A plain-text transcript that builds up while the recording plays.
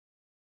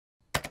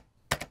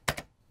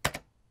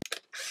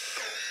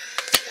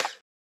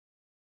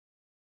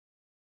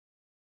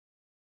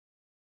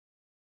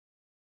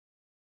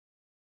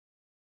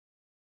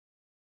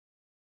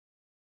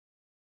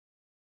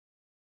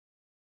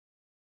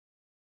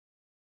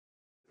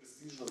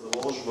prestižna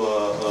založba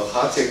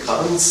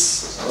Kanc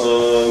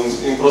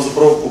in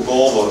pravzaprav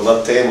pogovor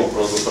na temo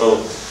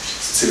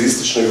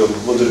socialističnega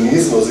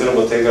modernizma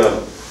oziroma tega,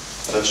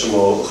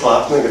 rečemo,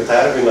 hlapnega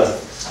termina.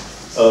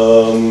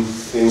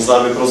 In z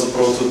nami je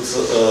pravzaprav tudi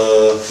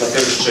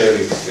Matevž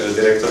Čelik,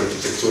 direktor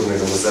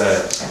arhitekturnega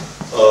muzeja.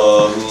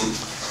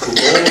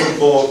 Pogovor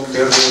bo,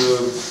 ker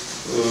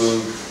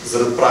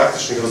zaradi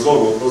praktičnih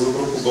razlogov,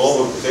 pravzaprav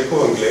pogovor potekal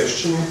v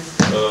angleščini.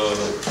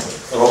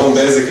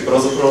 Bezjak je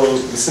pravzaprav,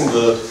 mislim,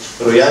 da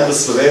rojen v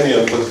Sloveniji,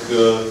 ampak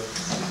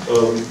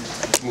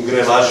mu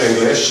gre lažja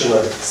angleščina,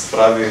 se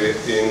pravi,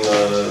 in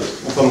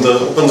upam,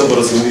 da bo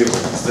razumljivo.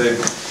 Zdaj,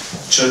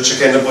 če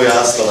kaj ne bo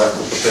jasno, lahko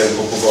potem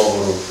po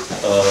pogovoru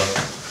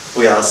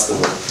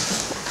pojasnimo.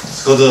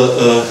 Tako da,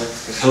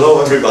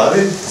 hello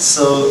everybody.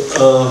 So,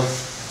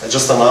 I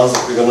just announced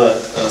that we're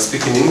gonna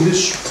speak in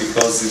English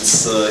because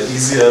it's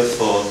easier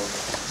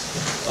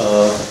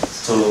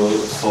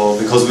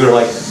because we're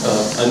like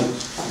an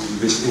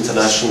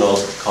international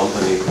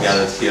company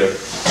gathered here.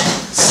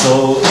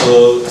 So,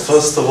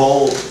 first of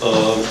all,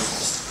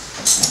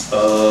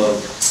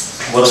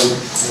 what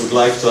I would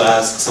like to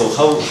ask, so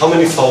how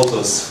many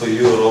photos for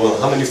you,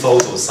 Roman, how many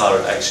photos are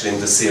actually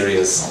in the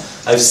series?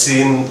 I've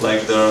seen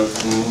like there are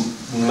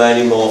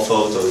many more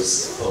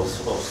photos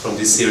from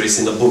this series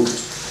in the book.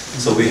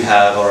 So we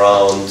have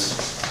around,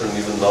 I don't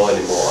even know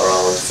anymore,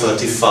 around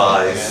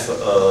 35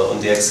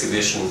 on the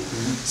exhibition.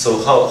 So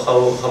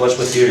how much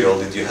material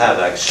did you have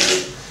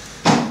actually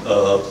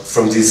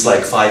from this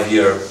like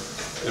 5-year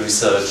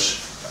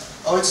research?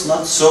 Oh, it's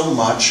not so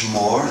much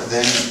more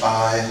than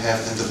I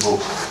have in the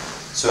book.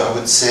 So I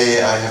would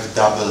say I have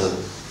double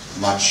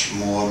much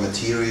more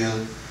material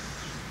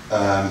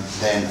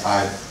than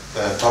I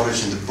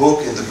published in the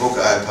book. In the book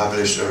I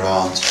published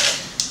around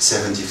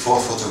 74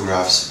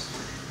 photographs,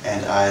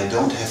 and I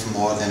don't have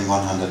more than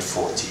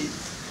 140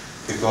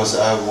 because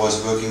I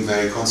was working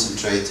very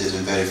concentrated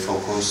and very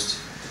focused,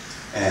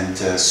 and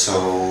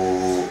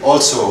so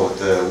also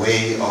the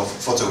way of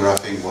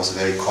photographing was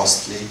very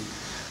costly,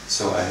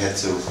 so I had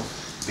to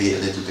be a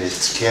little bit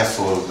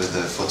careful with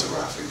the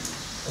photographing.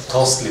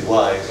 Costly,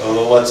 why?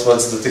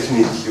 What's the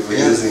technique you were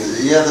using?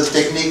 Yeah, the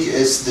technique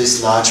is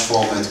this large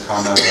format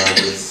camera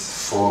with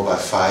 4 by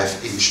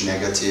 5 inch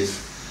negative,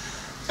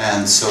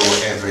 and so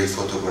every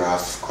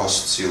photograph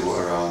costs you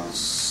around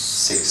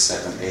 6,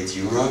 7, 8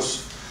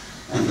 euros,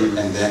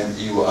 and then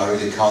you are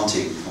really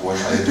counting what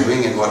are you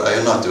doing and what are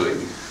you not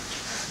doing.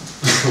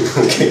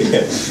 Okay,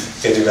 yeah,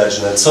 can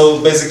imagine that.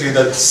 So basically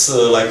that's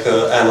like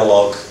an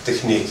analog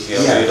technique.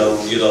 Yeah.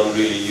 You don't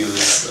really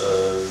use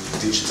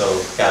digital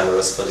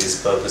cameras for these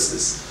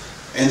purposes.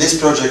 In this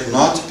project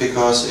not,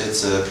 because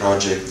it's a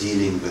project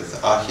dealing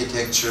with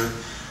architecture,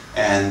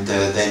 and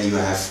then you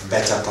have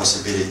better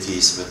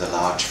possibilities with a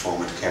large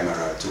format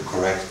camera to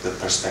correct the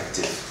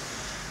perspective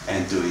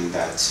and doing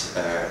that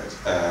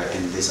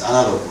in this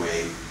analog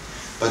way.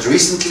 But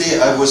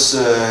recently I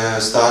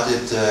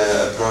started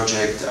a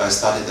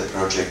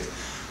project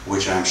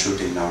which I'm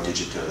shooting now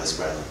digital as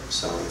well.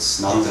 So it's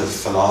not the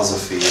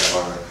philosophy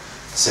or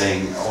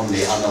saying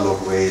only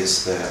analog way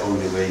is the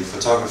only way in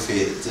photography.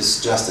 It is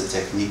just a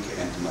technique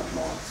and not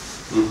more.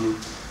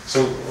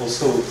 So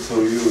also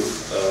for you,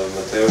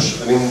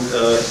 Matevž, I mean,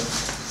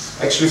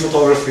 actually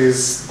photography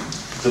is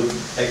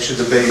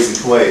actually the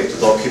basic way to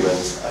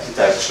document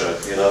architecture,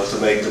 you know, to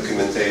make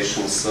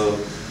documentation. So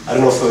I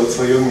don't know,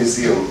 for your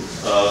museum,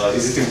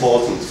 is it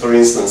important? For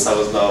instance,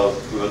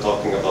 we were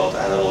talking about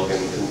analog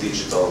and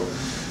digital.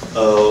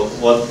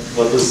 What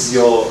was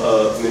your,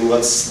 I mean,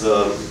 what's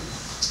the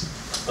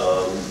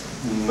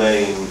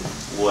main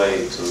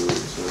way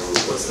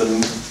what's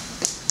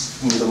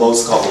the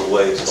most common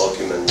way to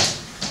document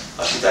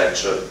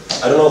architecture?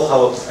 I don't know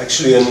how,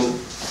 actually, and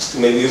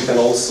maybe you can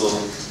also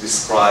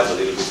describe a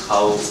little bit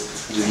how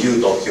do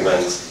you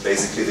document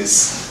basically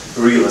this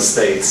real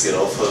estates, you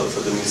know,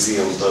 for the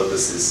museum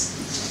purposes.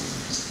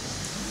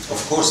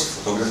 Of course,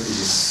 photography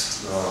is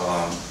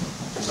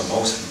the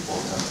most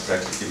important,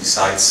 practically,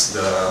 besides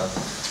the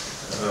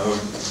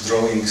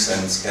drawings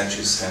and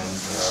sketches and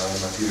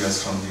materials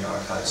from the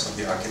archives of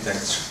the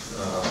architects.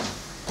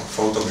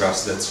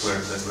 Photographs that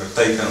were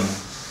taken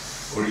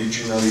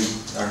originally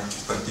are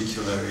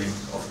particularly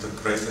of the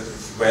great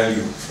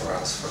value for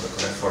us,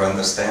 for the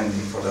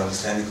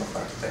understanding of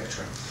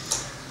architecture.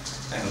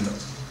 And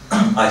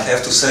I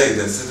have to say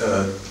that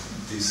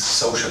this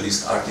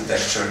socialist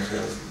architecture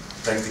has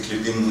practically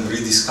been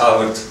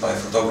rediscovered by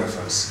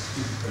photographers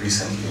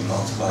recently,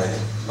 not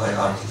by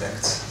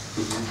architects.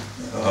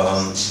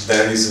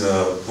 There is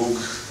a book,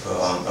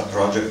 a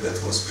project that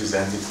was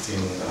presented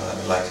in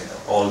like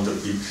all the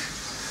big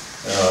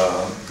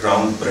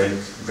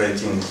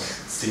groundbreaking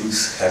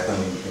things happen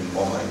in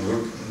MoMA in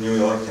New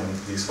York, and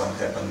this one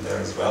happened there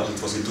as well.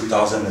 It was in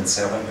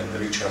 2007 when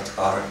Richard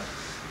Carr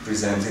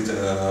presented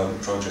a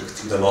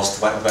project, The Lost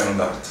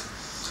Vanguard.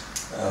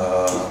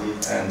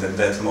 And at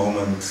that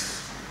moment,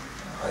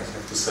 I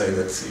have to say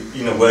that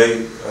in a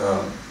way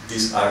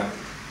these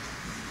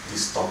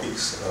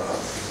topics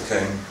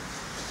became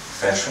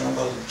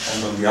fashionable,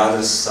 and on the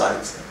other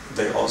side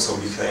they also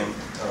became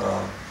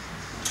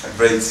a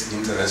great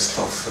interest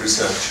of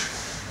research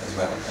as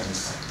well. And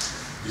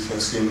we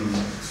have seen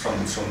from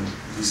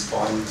this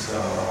point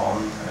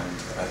on, and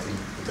I think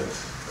that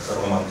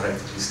Roman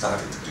practically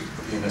started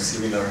in a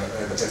similar,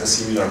 at a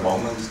similar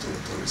moment to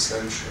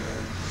research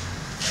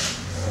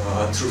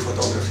through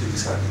photography,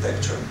 this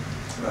architecture.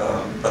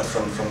 But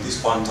from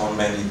this point on,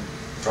 many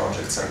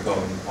projects are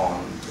going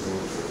on to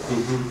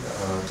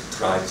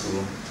try to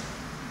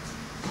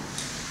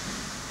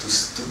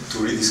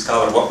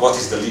rediscover what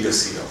is the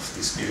legacy of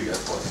this period,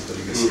 what is the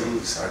legacy of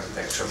this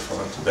architecture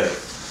for today.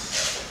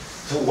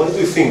 So what do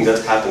you think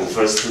that happened?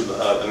 First,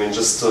 I mean,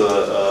 just an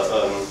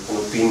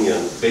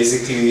opinion.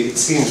 Basically, it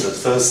seems that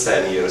first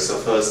 10 years or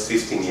first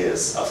 15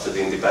 years after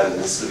the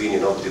independence, Slovenia,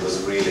 nobody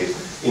was really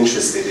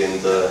interested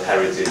in the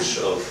heritage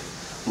of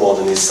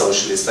modernist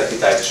socialist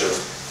architecture.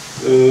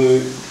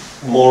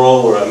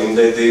 Moreover, I mean,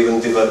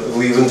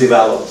 we even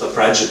developed a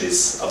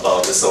prejudice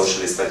about the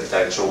socialist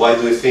architecture. Why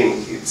do you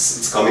think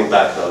it's coming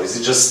back now? Is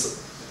it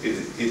just,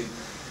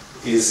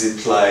 is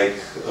it like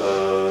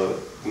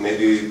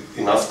maybe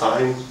enough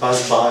time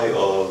passed by,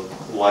 or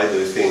why do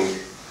you think?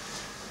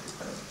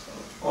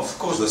 Of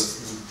course, the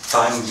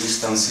time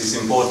distance is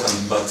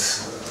important, but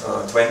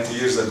 20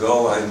 years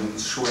ago, I'm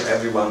sure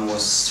everyone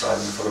was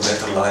striving for a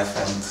better life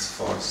and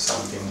for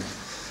something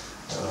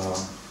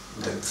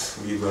that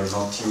we were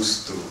not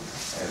used to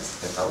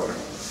at our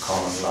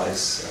common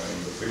lives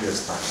in the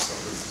previous times. So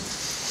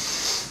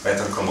with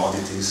better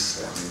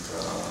commodities and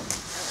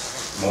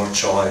more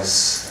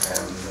choice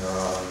and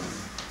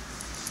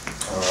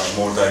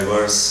more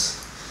diverse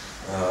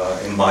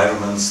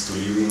environments to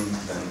live in,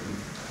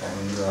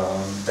 and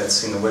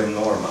that's in a way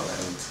normal.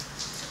 And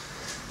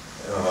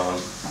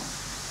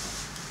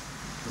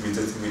with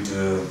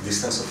the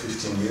distance of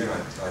 15 years,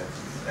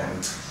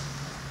 and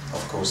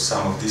of course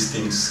some of these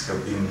things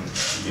have been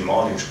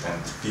demolished,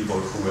 and people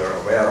who were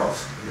aware of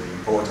the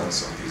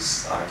importance of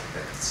these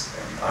architects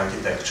and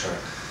architecture,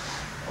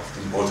 of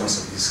the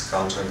importance of this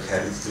cultural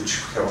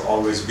heritage, have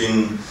always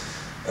been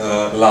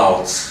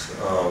loud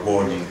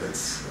warning that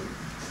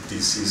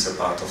this is a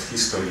part of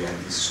history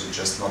and this should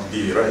just not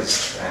be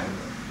erased.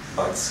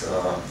 But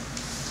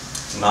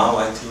now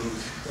I think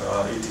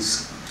it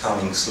is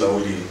coming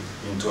slowly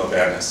into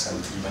awareness, and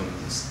even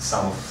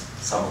some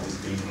of these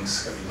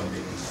buildings have even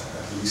been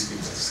listed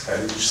as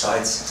heritage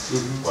sites,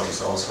 what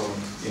is also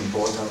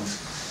important.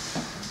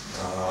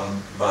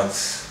 But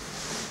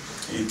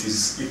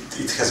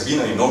it has been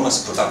an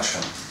enormous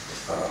production.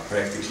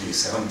 Practically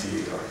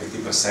 70 or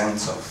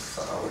 80% of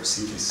our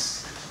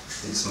cities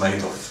is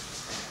made of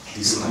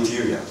this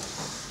material.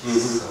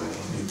 So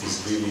it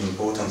is really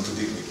important to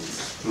deal with it.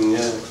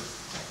 Yeah.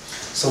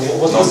 So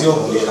what was your...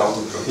 Not only how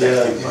to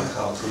protect it, but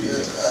how to live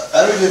it.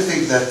 I really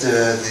think that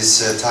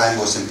this time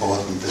was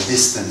important, the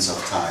distance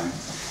of time,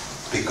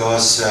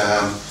 because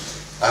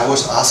I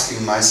was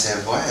asking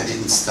myself why I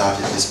didn't start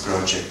this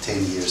project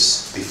 10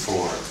 years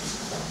before,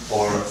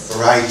 or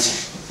right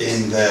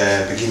in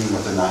the beginning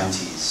of the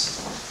 90s.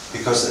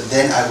 Because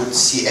then I would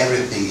see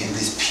everything in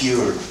these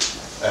pure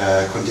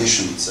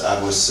conditions. I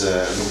was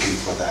looking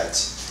for that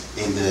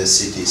in the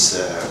cities,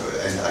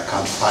 and I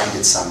can't find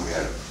it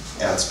somewhere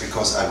else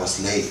because I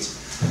was late.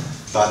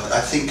 But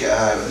I think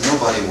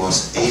nobody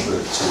was able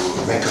to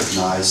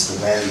recognize the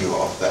value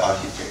of the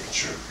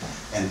architecture,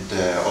 and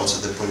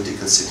also the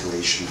political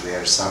situation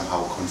were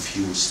somehow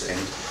confused. And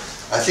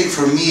I think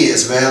for me,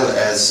 as well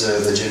as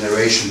the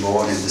generation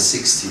born in the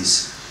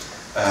 60s,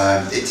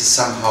 it is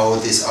somehow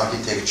this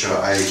architecture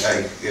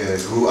I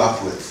grew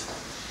up with.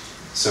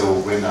 So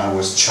when I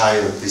was a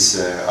child, this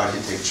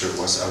architecture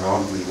was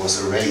around me, was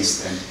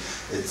erased, and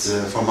it's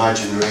for my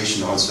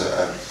generation also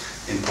an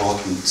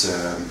important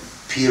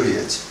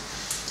period,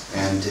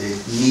 and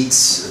it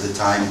needs the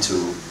time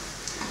to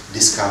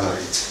discover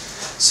it.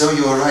 So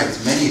you are right,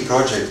 many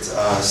projects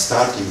are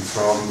starting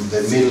from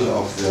the middle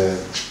of the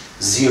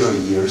 0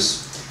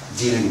 years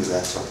dealing with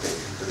that topic.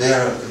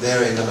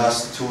 There in the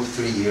last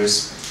 2-3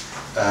 years,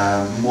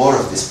 more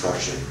of this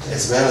project,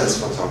 as well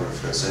as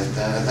photographers, and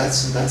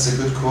that's a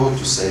good quote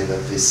to say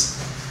that this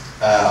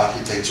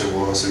architecture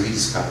was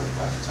rediscovered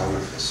by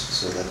photographers.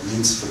 So that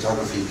means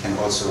photography can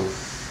also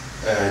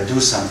do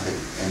something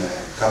in a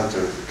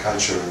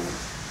cultural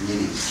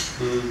meaning.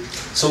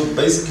 So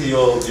basically,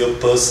 your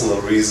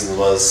personal reason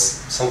was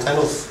some kind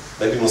of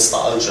maybe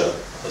nostalgia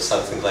or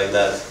something like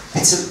that.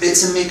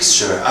 It's a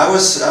mixture. I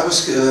was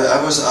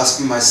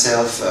asking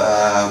myself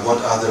what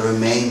are the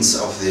remains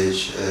of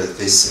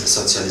this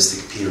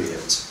socialistic period,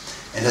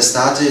 and I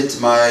started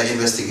my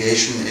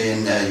investigation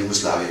in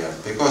Yugoslavia,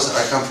 because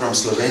I come from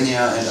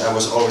Slovenia and I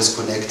was always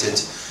connected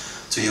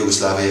to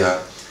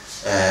Yugoslavia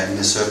in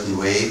a certain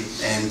way,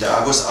 and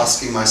I was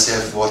asking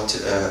myself what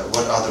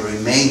are the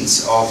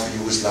remains of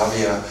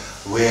Yugoslavia,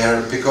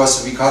 where,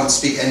 because we can't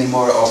speak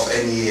anymore of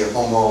any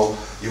Homo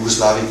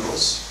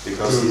Jugoslavicus,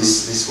 because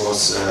this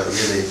was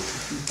really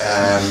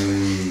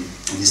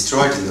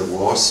destroyed in the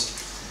wars.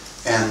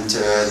 And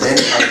then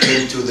I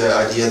came to the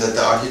idea that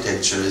the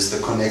architecture is the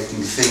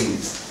connecting thing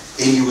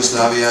in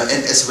Yugoslavia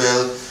and as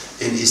well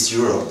in East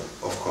Europe,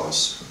 of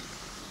course.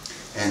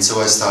 And so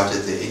I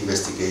started the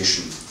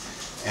investigation.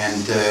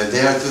 And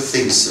there are two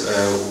things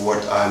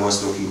what I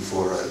was looking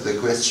for. The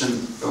question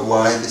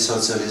why the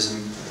socialism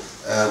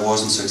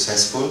wasn't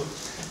successful.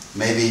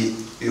 Maybe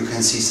you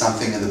can see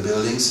something in the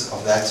buildings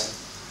of that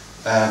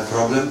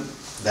problem.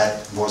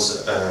 That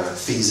was a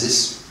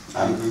thesis.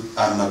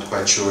 I'm not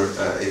quite sure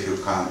if you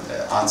can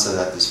answer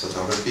that with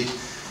photography.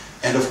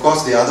 And of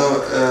course, the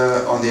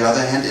other, on the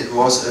other hand, it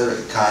was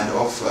a kind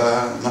of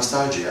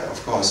nostalgia.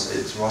 Of course,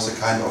 it was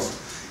a kind of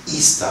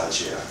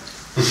nostalgia.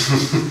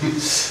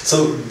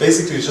 So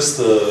basically, just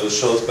a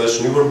short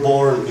question. You were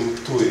born in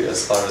Tui,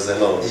 as far as I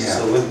know. Yeah.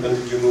 So when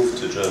did you move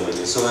to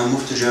Germany? So I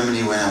moved to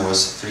Germany when I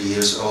was 3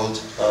 years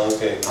old.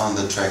 Okay. On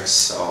the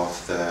tracks of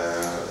the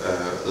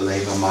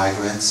labor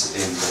migrants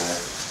in the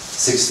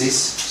 60s.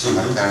 So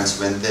my parents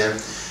went there,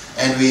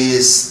 and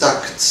we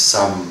stuck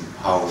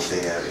somehow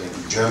there in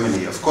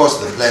Germany. Of course,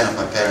 the plan of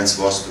my parents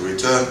was to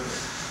return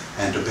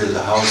and to build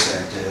a house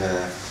and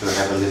to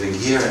have a living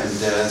here.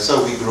 And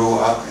so we grew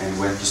up and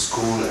went to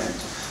school, and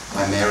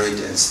I married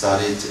and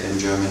studied in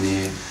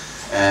Germany.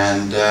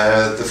 And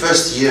the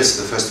first years,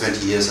 the first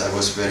 20 years, I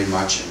was very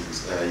much in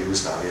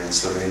Yugoslavia and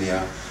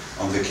Slovenia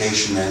on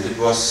vacation, and it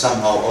was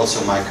somehow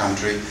also my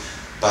country.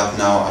 But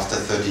now, after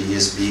 30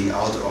 years being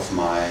out of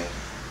my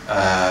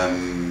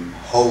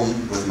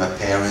home with my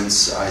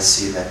parents, I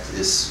see that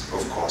is,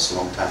 of course, a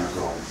long time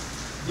ago.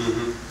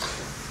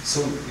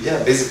 So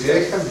yeah, basically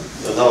I have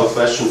another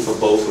question for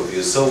both of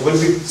you. So when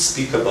we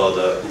speak about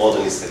the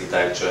modernist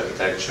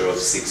architecture of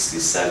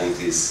 60s,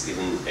 70s,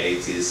 even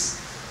 80s,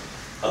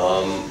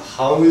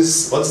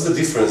 what's the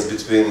difference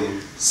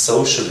between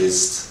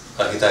socialist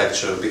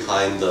architecture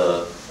behind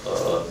the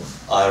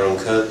Iron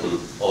Curtain,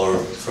 or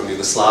from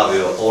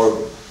Yugoslavia, or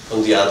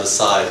on the other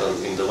side,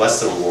 in the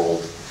Western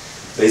world?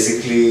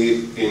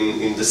 Basically,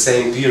 in the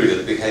same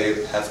period, we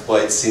have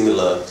quite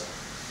similar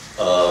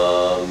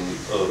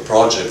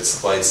projects,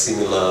 quite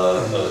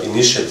similar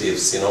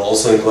initiatives, you know,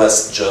 also in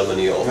West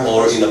Germany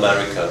or in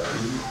America.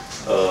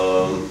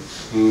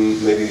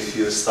 Maybe if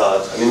you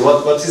start, I mean,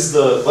 what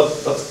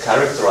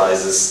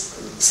characterizes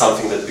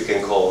something that we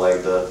can call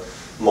like the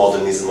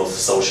modernism of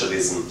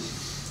socialism?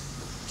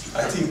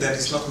 I think that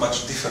is not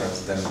much different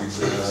than with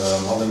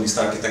the modernist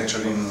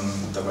architecture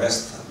in the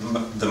West.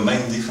 The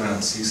main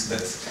difference is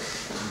that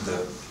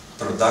the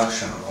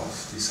production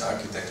of this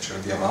architecture,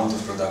 the amount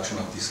of production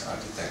of this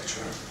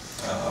architecture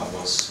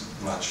was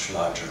much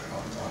larger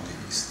on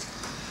the East.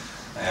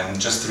 And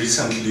just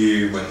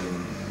recently, when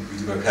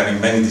we were having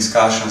many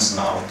discussions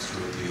now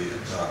through the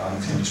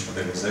unfinished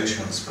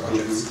modernizations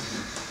projects,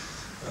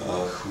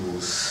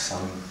 whose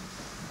some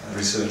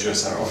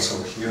researchers are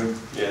also here.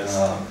 Yes.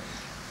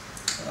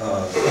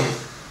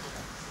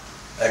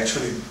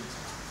 Actually,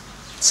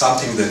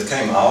 something that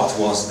came out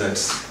was that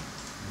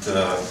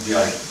the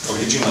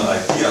original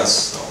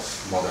ideas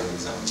of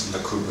modernism, the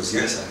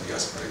Corbusier's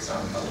ideas, for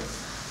example,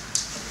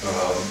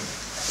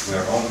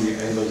 were only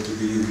able to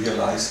be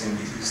realized in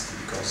the East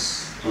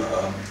because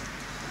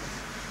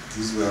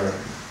these were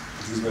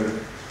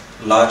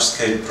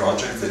large-scale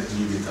projects that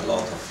needed a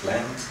lot of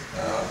land,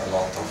 a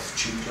lot of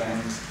cheap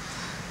land,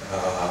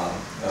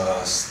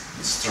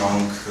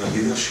 strong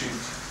leadership,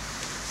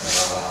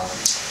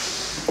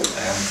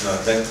 and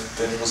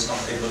that was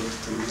not able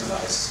to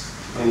utilize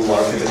in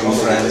market in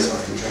France or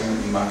in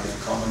Germany, in market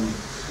economy.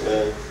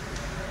 Yeah.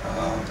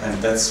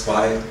 And that's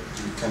why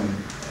you can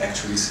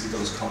actually see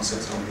those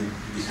concepts only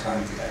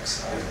behind the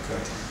Iron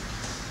Curtain.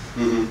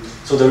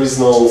 So there is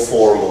no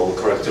formal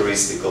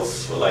characteristic of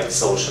like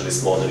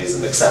socialist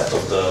modernism except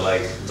of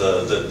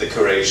the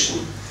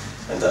decoration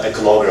and the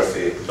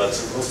iconography, but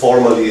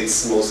formally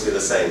it's mostly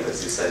the same,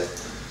 as you said.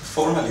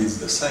 Formally it's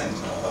the same.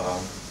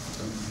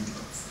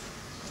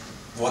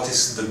 What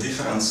is the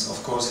difference?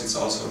 Of course, it's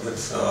also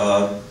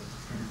that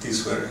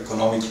these were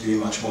economically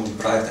much more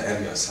deprived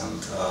areas,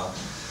 and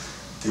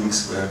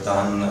things were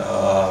done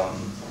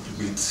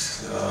with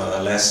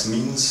less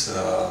means,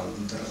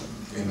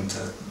 and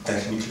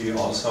technically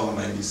also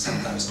maybe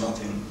sometimes not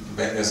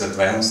as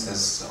advanced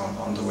as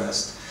on the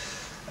West.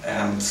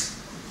 And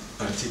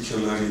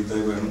particularly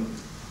they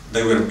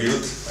were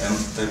built and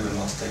they were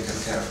not taken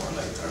care of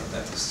later.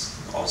 That is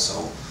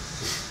also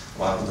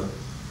one of the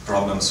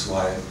problems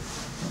why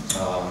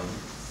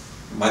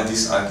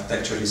this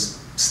architecture is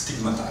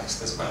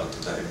stigmatized as well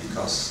today,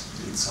 because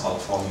it's all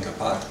falling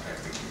apart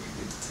practically.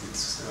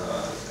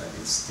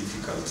 It's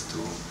difficult to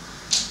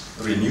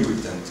renew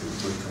it and to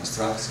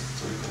reconstruct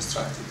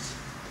it.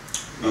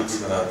 But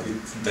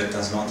that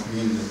does not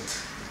mean that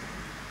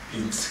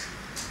it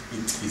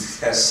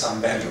has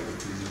some value.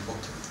 It is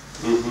important.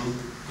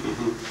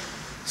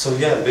 So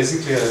yeah,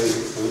 basically I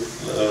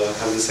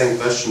have the same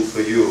question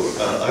for you.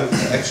 I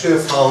actually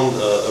found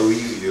a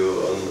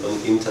review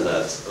on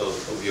internet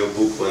of your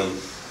book when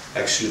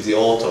actually the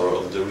author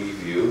of the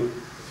review,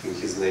 I think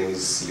his name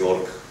is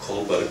Jörg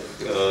Kolberg,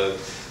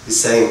 is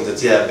saying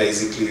that yeah,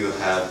 basically you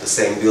have the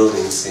same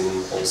buildings in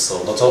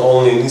also not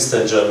only in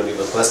Eastern Germany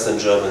but Western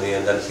Germany,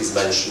 and then he's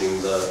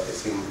mentioning the, I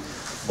think,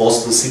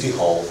 Boston City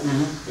Hall,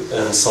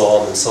 and so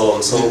on and so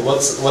on. So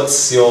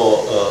what's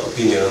your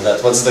opinion on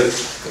that? What's the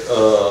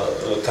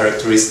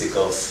characteristic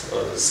of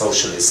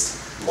socialist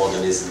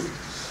modernism?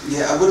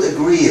 Yeah, I would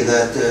agree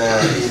that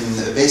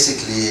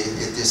basically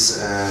it is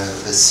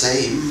the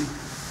same.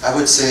 I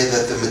would say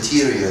that the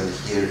material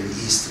here in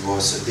East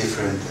was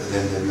different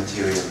than the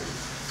material,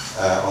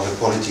 or the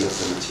quality of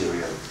the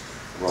material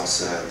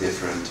was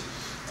different,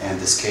 and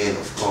the scale,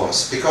 of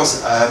course.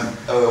 Because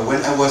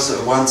when I was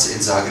once in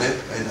Zagreb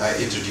and I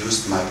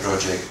introduced my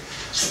project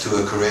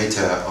to a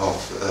curator of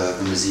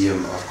the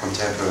Museum of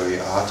Contemporary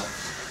Art,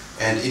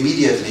 and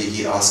immediately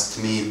he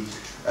asked me,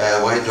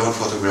 why don't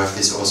photograph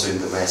this also in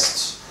the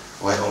West?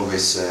 Why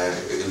always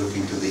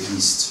looking to the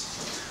East?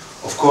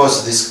 Of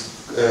course, this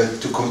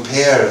to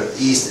compare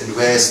East and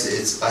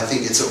West, I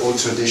think it's an old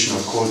tradition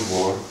of Cold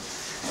War,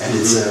 and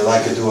it's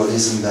like a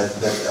dualism that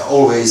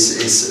always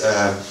is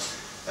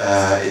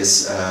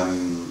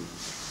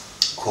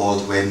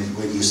called when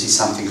you see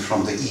something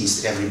from the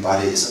East,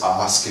 everybody is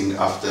asking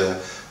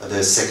after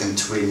the second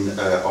twin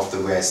of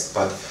the West.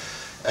 But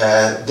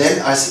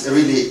then I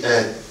really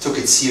took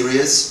it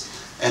serious.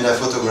 And I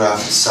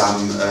photographed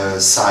some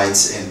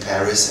sites in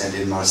Paris and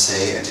in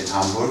Marseille and in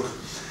Hamburg,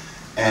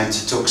 and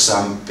took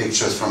some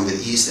pictures from the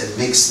East and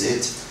mixed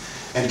it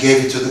and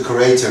gave it to the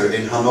curator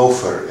in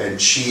Hanover. And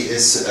she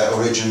is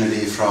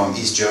originally from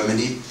East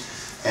Germany,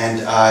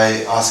 and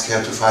I asked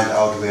her to find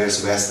out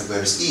where's West and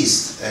where's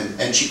East,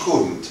 and she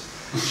couldn't.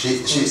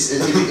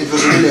 It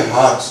was really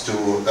hard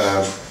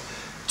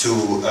to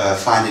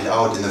find it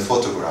out in the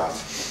photograph.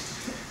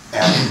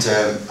 And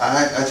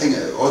I think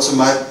also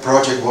my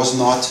project was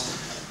not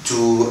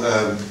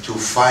to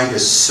find a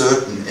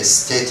certain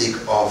aesthetic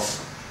of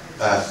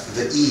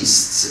the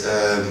East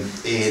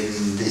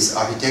in this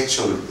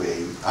architectural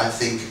way. I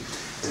think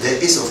there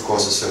is, of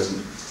course, a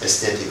certain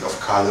aesthetic of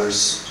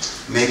colors,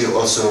 maybe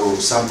also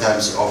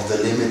sometimes of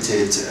the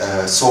limited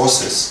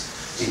sources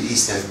in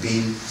East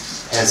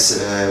has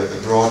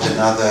brought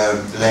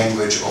another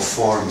language of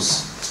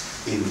forms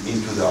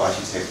into the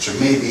architecture.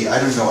 Maybe, I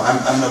don't know,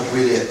 I'm not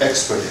really an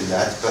expert in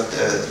that, but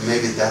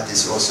maybe that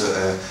is also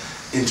a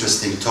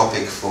interesting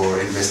topic for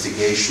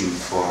investigation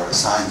for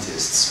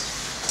scientists.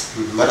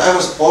 But I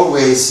was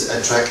always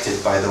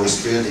attracted by those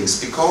buildings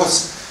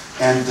because,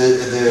 and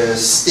the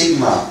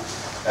stigma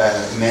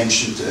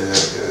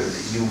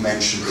you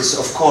mentioned is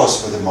of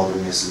course with the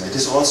modernism. It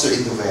is also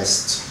in the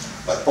West,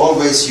 but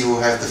always you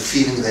have the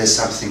feeling there's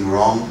something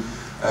wrong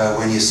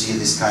when you see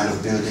this kind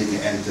of building,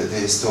 and the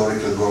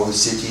historical growing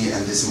city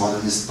and this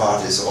modernist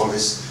part is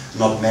always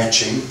not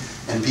matching,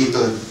 and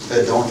people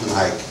don't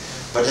like.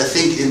 But I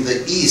think in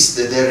the East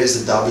there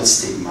is a double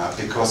stigma,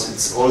 because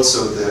it's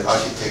also the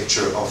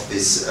architecture of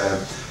these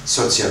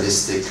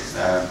socialistic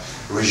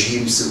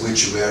regimes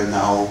which were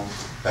now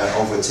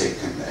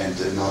overtaken and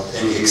not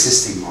any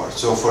existing more.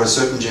 So for a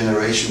certain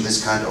generation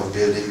this kind of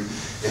building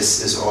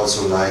is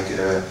also like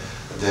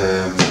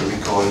the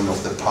recalling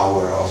of the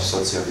power of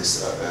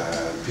socialist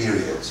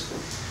period.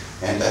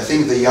 And I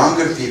think the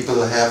younger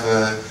people have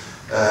a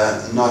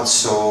not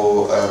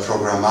so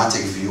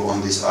programmatic view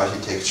on this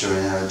architecture,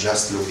 and are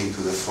just looking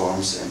to the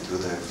forms and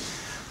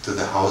to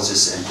the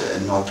houses,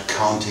 and not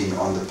counting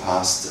on the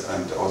past,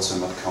 and also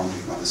not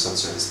counting on the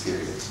socialist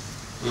period.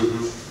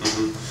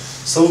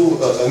 So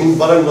I mean,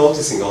 what I'm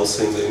noticing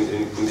also in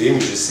the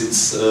images,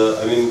 it's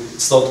I mean,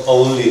 it's not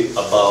only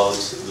about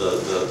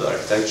the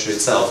architecture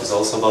itself; it's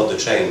also about the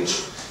change,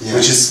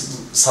 which is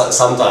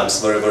sometimes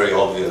very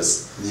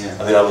obvious.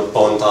 I mean, I would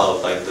point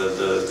out like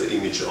the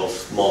image of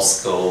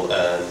Moscow,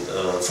 and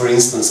for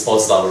instance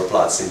Potsdamer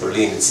Platz in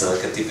Berlin. It's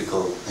like a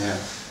typical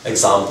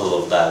example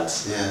of that.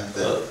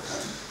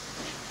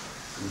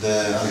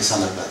 The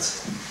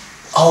Alexanderplatz.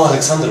 Oh,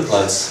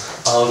 Alexanderplatz.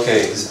 Oh,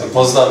 okay.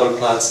 Potsdamer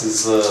Platz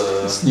is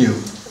it's new.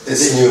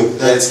 It's new.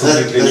 It's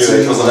completely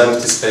new. It was an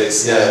empty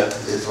space.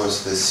 It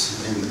was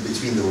this in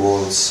between the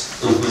walls,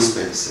 empty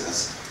space.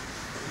 Yes.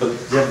 But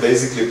yeah,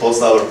 basically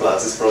Potsdamer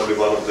Platz is probably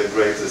one of the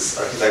greatest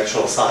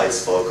architectural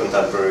sites for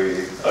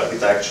contemporary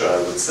architecture, I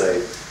would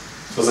say.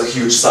 It was a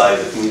huge site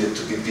that needed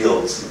to be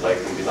built, like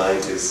in the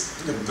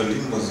 90s. Yeah,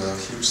 Berlin was a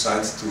huge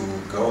site to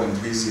go and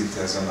visit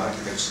as an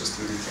architecture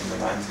student in the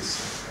 90s.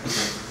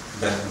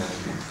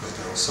 Definitely, because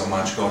there was so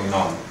much going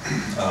on.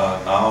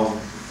 Now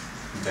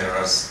there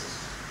are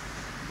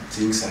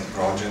things and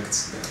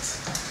projects that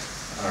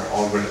are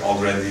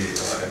already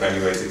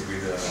evaluated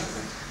with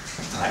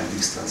time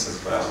distance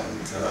as well,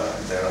 and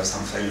there are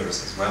some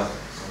failures as well, of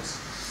course.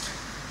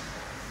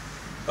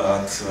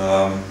 But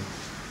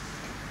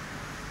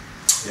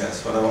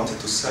yes, what I wanted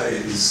to say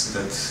is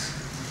that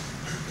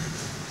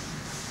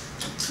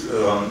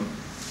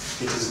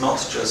it is not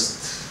just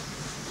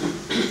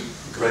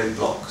great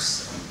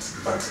blocks,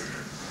 but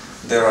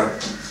there are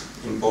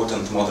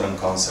important modern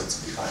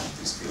concepts behind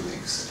these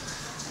buildings.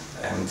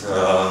 And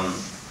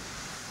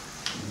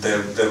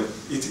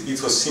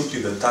it was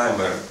simply the time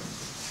where,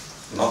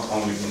 not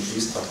only in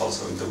East but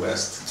also in the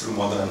West, through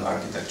modern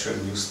architecture,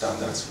 new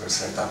standards were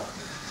set up.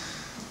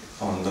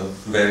 on the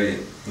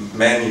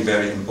many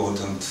very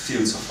important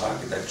fields of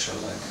architecture,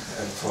 like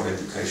for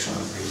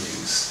educational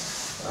buildings,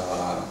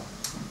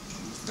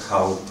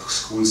 how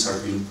schools are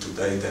built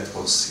today that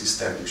was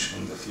established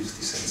in the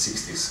 50s and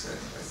 60s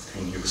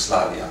in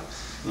Yugoslavia,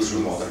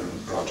 through modern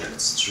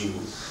projects, through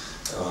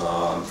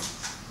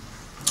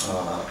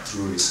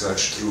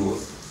research, through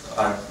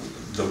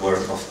the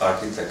work of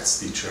architects,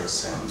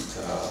 teachers and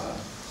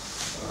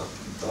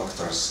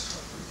doctors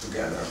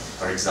together.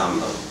 For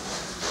example,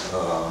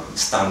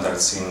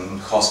 standards in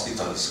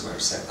hospitals were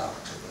set up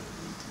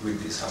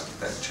with this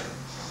architecture.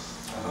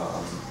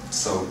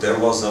 So there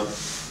was a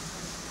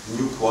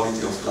new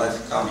quality of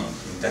life coming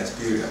in that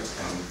period,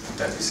 and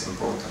that is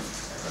important.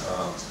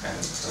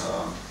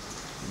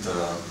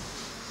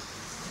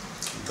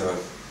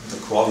 The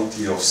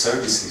quality of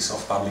services,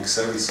 of public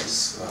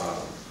services,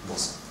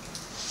 was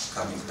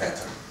coming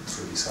better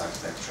through this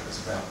architecture as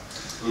well.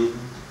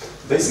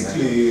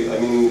 Basically, I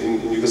mean,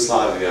 in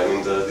Yugoslavia, I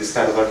mean, this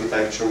kind of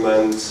architecture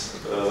meant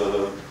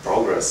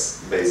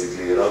progress,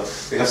 basically, you know.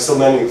 We have so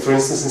many, for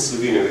instance, in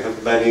Slovenia, we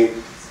have many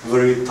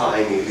very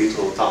tiny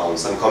little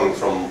towns. I'm coming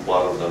from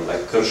one of them,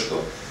 like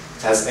Krško.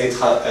 It has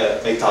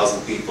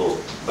 8,000 people,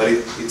 but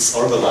it's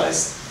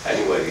urbanized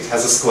anyway. It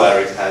has a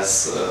square, it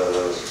has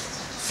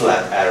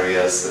flat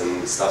areas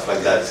and stuff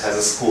like that. It has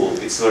a school.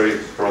 It's very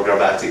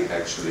programmatic,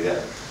 actually,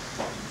 yeah.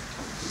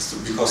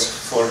 Because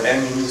for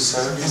any new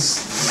service,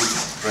 you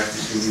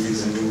practically need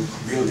a new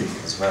building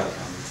as well.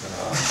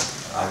 And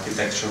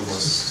architecture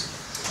was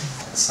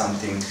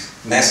something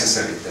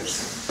necessary that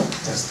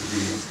has to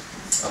be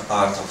a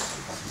part of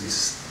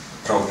this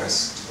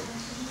progress.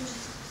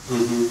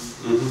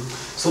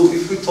 So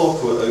if we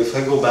talk, if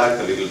I go back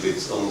a little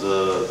bit on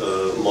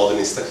the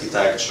modernist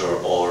architecture,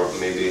 or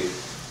maybe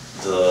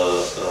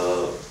the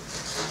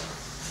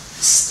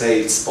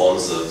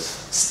state-sponsored,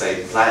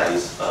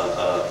 state-planned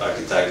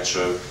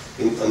architecture,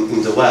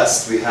 in the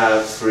West, we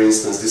have, for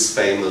instance, this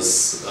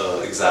famous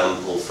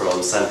example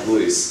from St.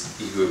 Louis,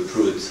 Igor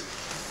Prut,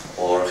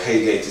 or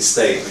Haygate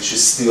Estate, which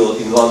is still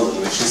in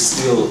London, which is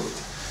still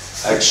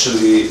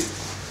actually,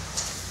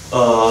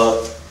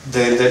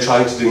 they're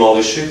trying to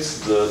demolish it,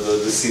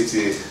 the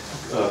city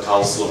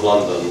council of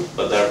London,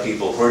 but there are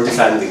people who are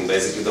defending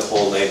basically the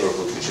whole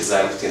neighborhood, which is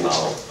empty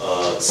now.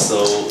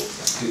 So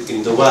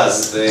in the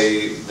West,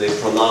 they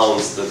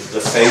pronounce the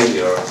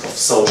failure of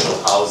social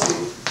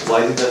housing.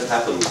 Why did that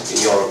happen,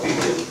 in your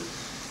opinion?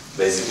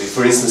 Basically,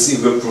 for instance,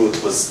 Igor Prut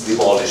was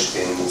demolished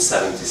in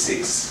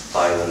 '76,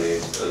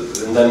 finally.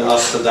 And then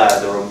after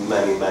that, there were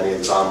many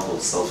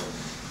examples of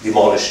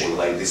demolishing,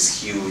 like these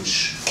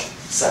huge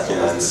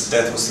settlements.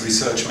 Yeah, that was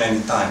researched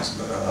many times,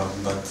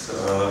 but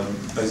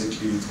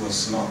basically it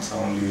was not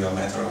only a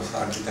matter of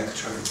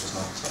architecture, it was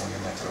not only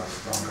a matter of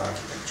wrong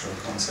architectural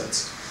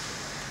concepts.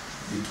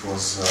 It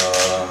was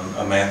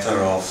a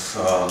matter of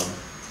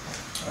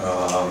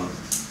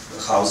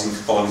housing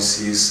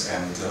policies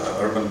and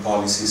urban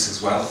policies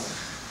as well.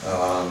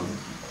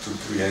 To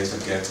create a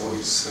ghetto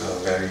is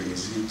very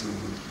easy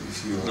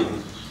if you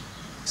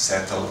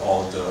settle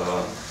all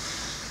the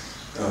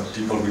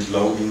people with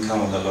low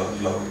income on the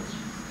low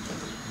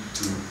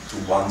to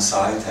one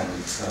side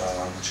and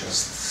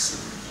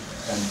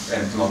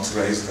and not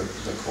raise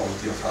the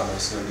quality of other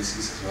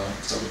services as well.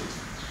 So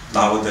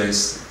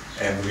nowadays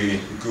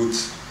every good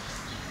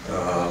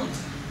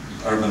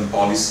urban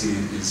policy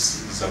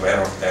is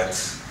aware of that.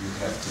 You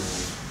have to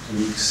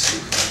mix,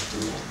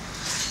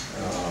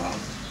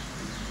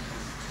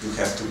 you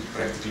have to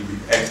practically be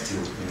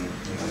active in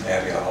an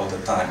area all the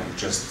time.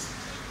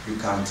 You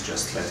can't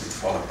just let it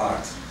fall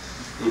apart.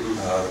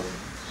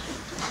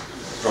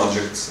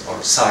 Projects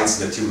or sites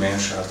that you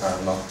mentioned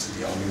are not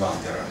the only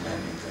one. There are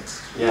many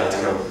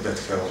that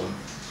have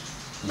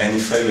many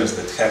failures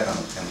that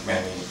happened, and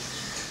many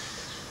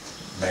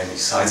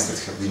sites that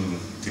have been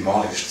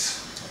demolished,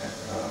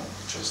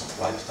 just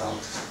wiped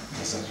out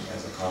as a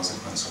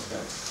consequence of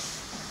that.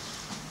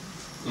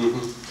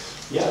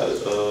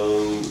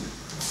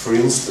 For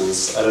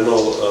instance, I don't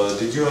know,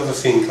 did you ever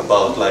think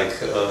about, like,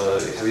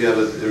 have you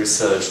ever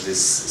researched this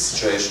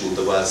situation in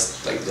the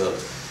West, like the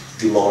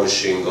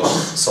demolishing of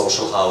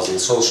social housing?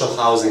 Social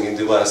housing in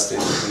the West in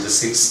the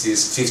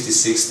 60s,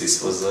 50s,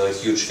 60s was a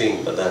huge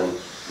thing, but then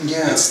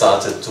it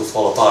started to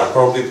fall apart.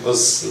 Probably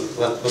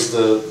that was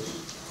the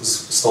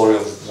story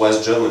of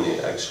West Germany,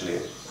 actually.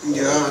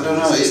 Yeah, I don't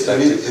know,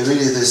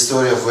 really the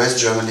story of West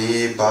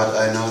Germany, but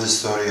I know the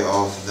story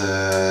of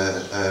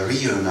the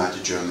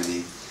reunited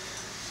Germany.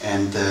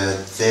 And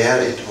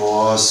there it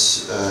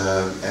was,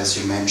 as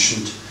you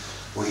mentioned,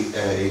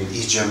 in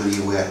East Germany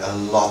we had a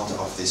lot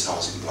of these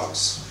housing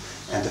blocks.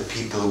 And the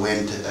people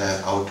went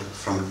out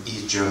from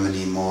East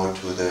Germany more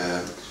to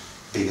the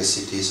bigger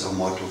cities or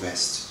more to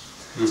West.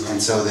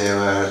 And so there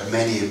were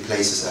many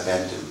places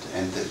abandoned,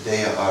 and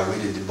they are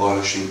really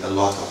demolishing a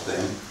lot of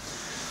them.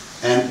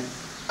 And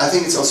I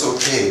think it's also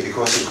okay,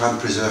 because you can't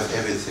preserve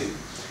everything.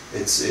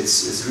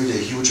 It's really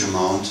a huge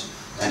amount,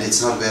 and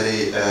it's not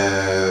very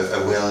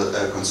well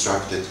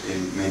constructed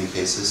in many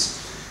cases.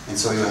 And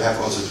so you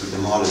have also to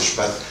demolish.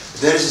 But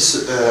there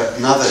is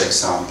another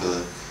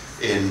example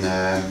in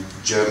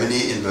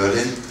Germany, in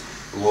Berlin,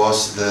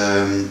 was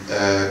the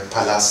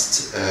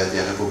Palast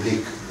der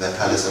Republik, the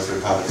Palace of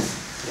Republic,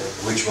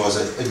 which was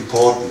an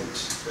important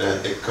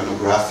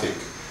iconographic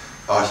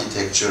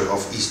architecture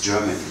of East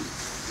Germany,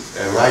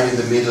 right in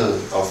the middle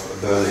of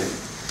Berlin.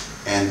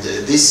 And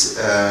this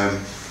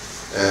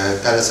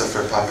Palace of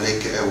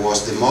Republic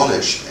was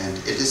demolished, and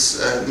it is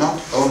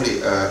not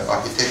only an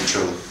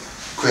architectural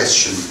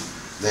question.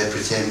 They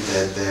pretend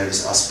that there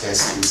is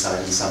asbestos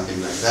inside and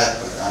something like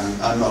that, but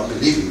I'm not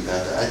believing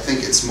that. I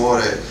think it's more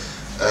an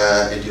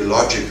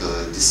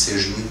ideological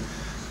decision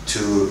to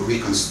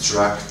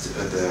reconstruct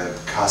the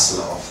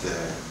castle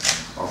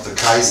of the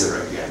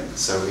Kaiser again.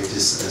 So it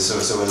is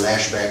so a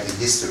lashback in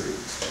history.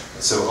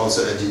 So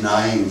also a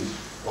denying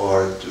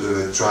or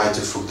to try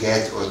to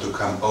forget or to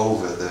come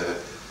over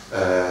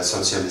the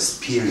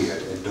socialist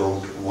period and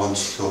don't want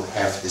to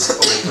have this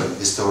open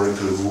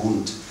historical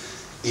wound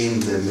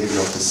in the middle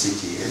of the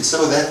city. And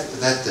so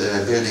that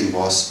building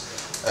was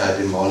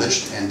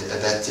demolished, and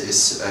that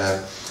is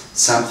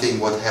something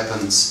what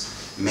happens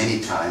many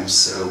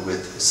times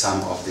with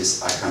some of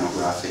these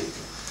iconographic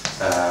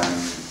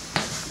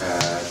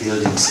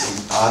buildings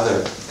in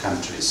other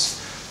countries.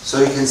 So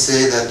you can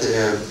say that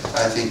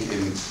I think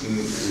in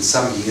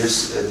some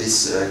years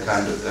this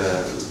kind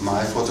of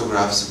my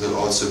photographs will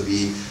also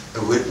be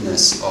a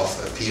witness of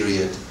a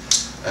period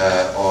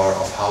or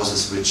of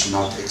houses which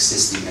not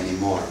existing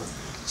anymore.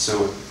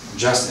 So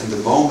just in the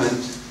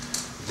moment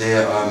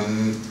there are,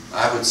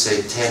 I would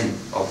say, 10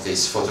 of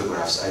these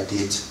photographs I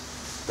did.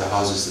 The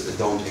houses that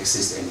don't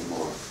exist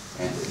anymore,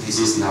 and this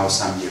is now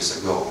some years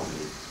ago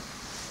only.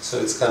 So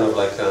it's kind of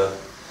like a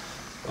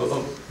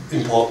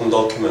important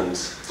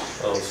document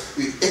of...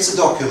 It's a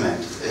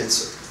document.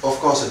 It's of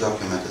course a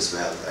document as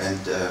well, and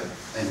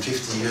in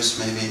 50 years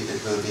maybe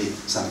it will be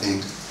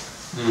something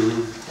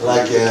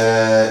like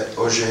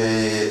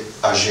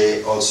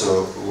Auger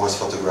also was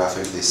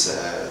photographing this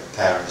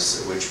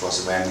Paris, which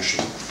was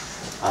vanishing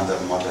under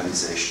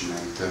modernization,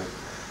 and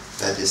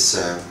that is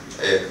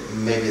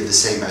maybe the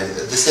same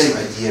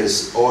idea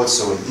is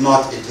also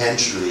not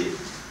intentionally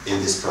in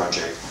this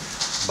project,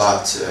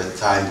 but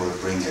time will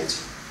bring it.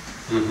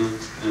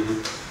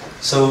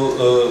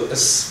 So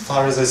as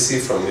far as I see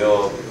from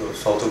your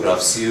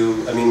photographs,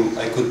 I mean,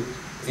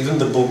 even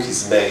the book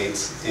is made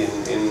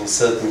in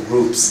certain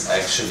groups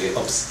actually.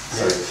 Oops,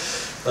 sorry.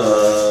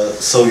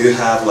 So you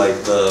have like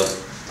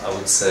I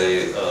would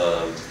say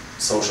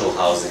social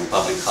housing,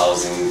 public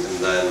housing,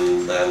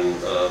 and then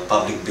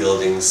public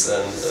buildings,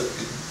 and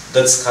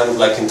that's kind of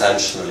like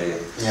intentionally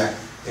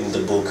in the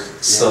book.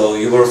 So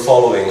you were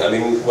following. I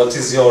mean, what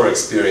is your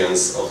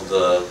experience of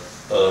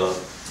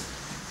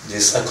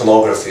this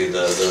iconography,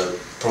 the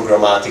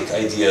programmatic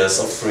ideas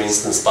of, for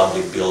instance,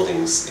 public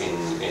buildings in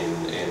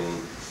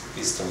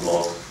Eastern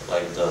Bloc,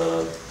 like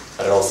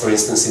I don't know, for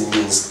instance, in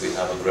Minsk we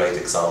have a great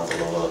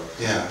example of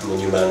a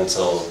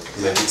monumental,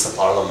 maybe it's a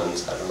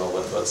parliament, I don't know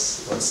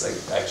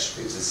what's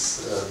actually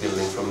this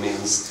building from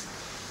Minsk.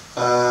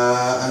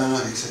 I don't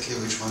know exactly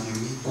which one you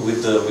mean.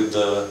 With the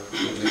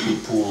little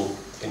pool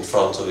in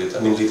front of it. I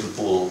mean, little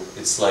pool.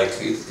 It's like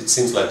it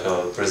seems like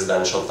a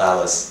presidential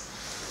palace.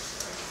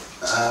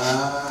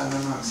 I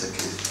don't know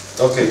exactly.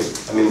 Okay,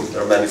 I mean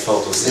there are many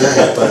photos.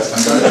 But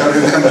I don't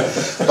remember.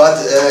 But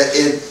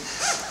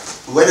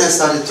when I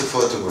started to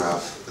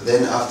photograph,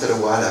 then after a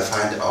while I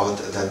find out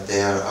that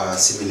there are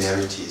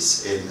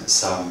similarities in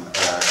some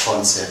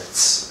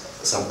concepts,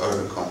 some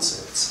urban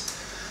concepts.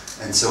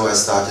 And so I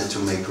started to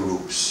make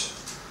groups.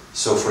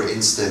 So for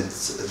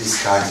instance,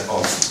 this kind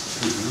of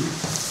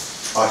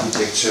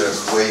architecture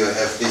where you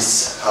have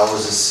these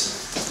houses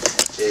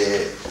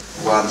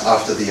one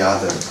after the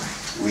other.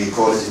 We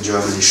call it in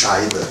Germany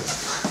Scheibe.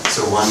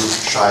 So one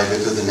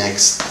Scheibe to the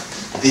next.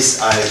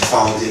 This I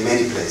found in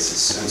many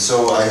places. And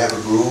so I have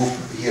a group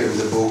here in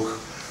the book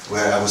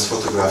where I was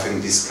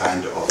photographing this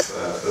kind of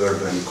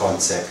urban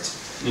concept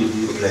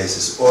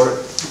places. Or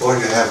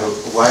you have a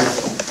wide,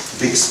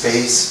 big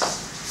space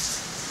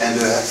and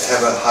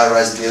have a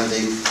high-rise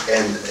building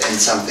and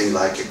something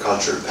like a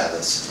cultural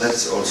palace.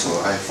 That's also,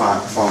 I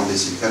found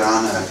this in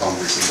Tirana, I found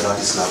this in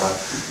Bratislava,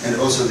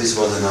 and also this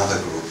was another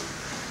group.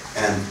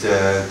 And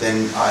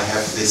then I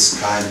have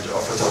this kind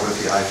of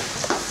photography I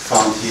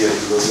found here in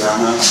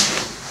Ljubljana.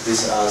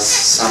 These are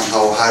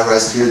somehow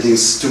high-rise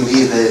buildings. To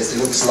me, it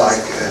looks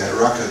like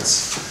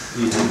rockets.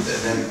 And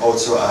then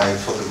also I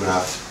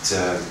photographed,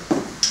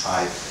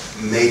 I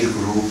made a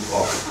group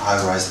of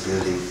high-rise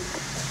building.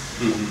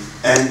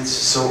 And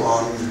so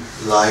on,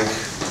 like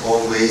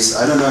always.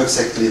 I don't know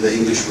exactly the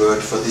English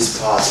word for this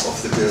part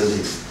of the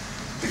building.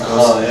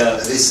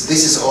 Because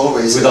this is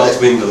always... Without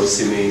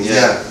windows, you mean?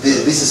 Yeah,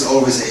 this is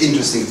always an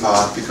interesting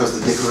part, because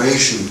the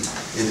decoration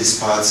in these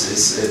parts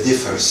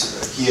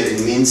differs. Here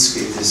in Minsk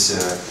it is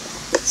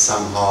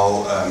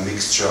somehow a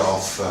mixture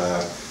of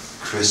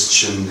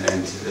Christian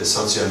and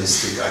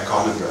socialistic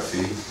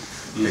iconography,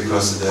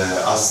 because the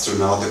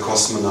astronaut, the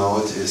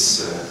cosmonaut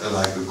is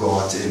like a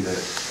god in the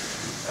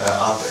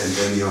up, and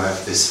then you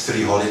have this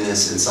Three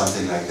Holiness and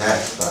something like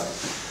that. But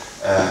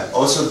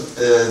Also,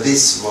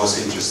 this was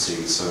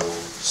interesting.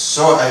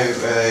 So I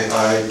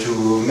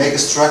to make a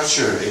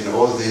structure in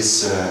all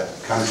these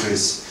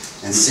countries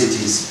and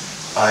cities,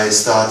 I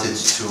started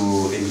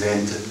to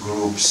invent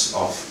groups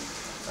of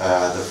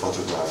the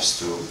photographs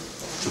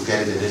to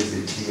get it a little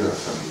bit clearer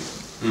for me.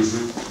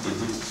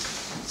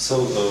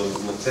 So,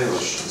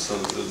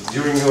 Matevž,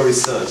 during your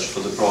research for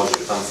the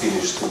project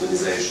Unfinished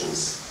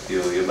Modernizations,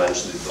 you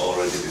mentioned it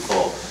already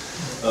before,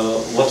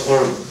 what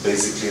were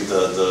basically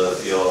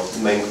your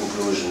main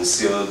conclusions?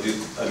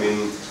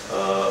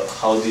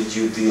 How did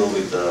you deal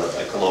with the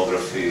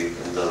iconography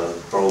and the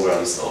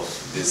programs of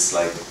this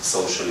like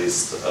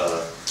socialist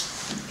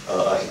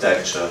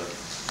architecture?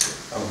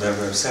 There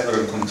were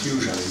several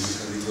conclusions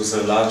because it was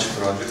a large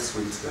project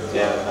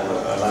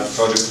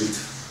with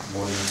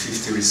more than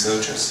 50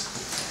 researchers,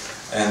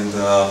 and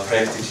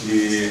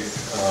practically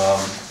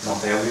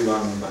not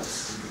everyone, but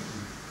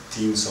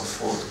teams of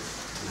 4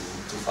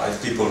 to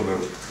 5 people were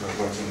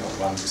working on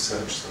one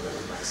research, so there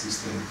was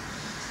existing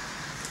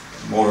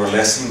more or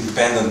less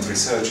independent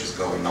researches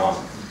going on.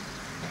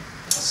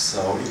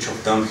 So each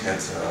of them had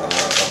a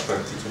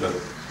particular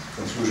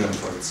conclusion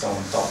for its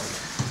own topic.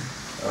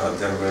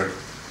 There were,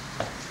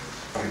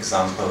 for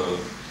example,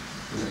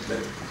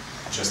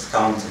 just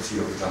count a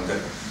few of them.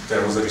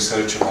 There was a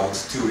research about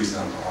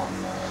tourism on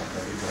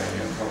the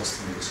Mediterranean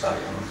coast, in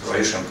Yugoslavia, on the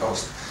Croatian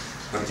coast,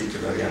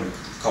 particularly, and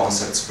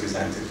concepts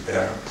presented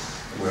there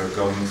were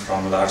going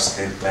from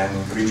large-scale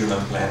planning,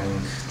 regional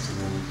planning, to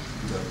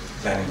the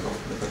planning of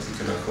the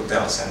particular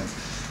hotels, and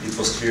it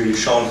was clearly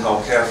shown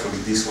how carefully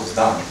this was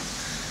done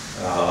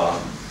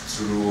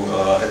through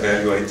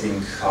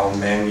evaluating how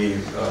many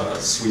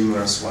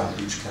swimmers one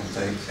beach can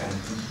take, and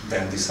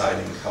then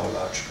deciding how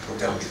large the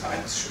hotel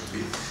behind should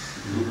be.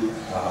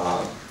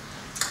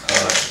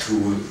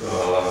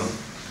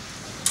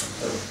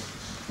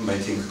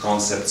 Making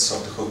concepts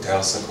of the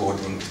hotels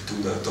according to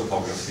the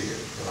topography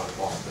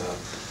of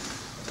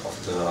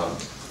the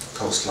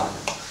coastline.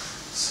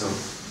 So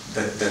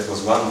that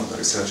was one of the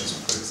researches,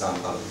 for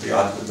example.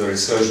 The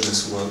research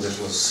that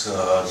was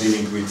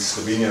dealing with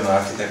Slovenian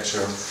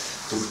architecture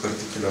took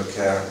particular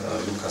care.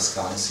 Lukas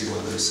Kansi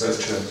was the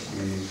researcher.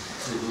 He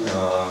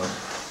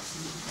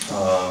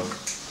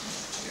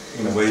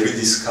in a way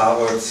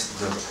rediscovered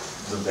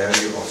the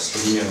value of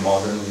Slovenian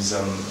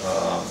modernism,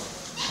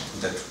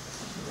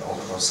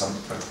 or some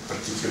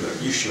particular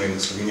issue in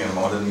Slovenian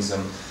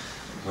modernism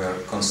where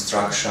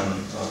construction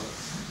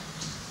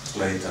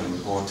played an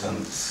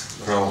important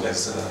role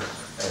as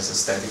a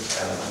static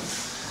element.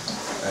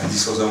 And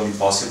this was only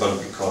possible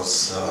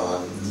because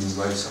new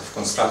ways of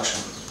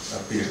construction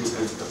appeared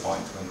at the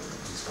point when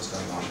this was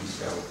going on.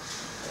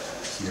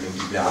 Here in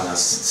Ljubljana,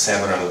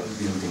 several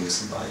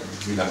buildings by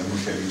Milan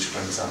Mihelic,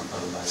 for example,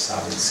 by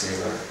Savin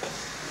Sever.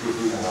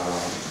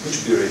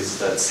 Which period is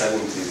that?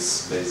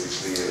 70s,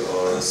 basically,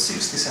 or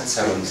 60s and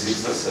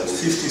 70s,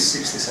 50s,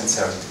 60s and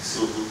 70s.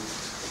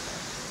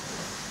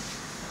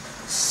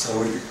 So,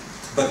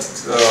 but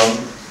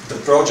the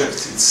project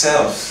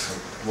itself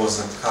was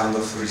a kind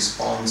of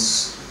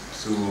response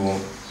to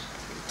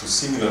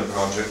similar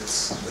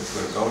projects that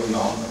were going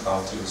on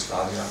about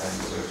Yugoslavia,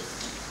 and were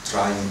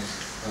trying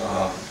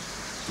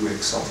to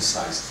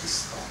exoticize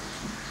this topic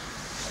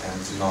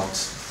and not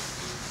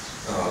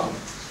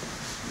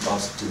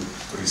to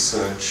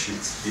research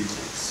it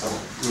deeply. So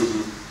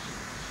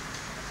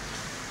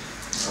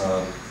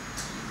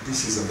this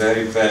is a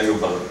very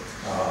valuable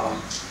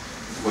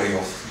way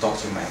of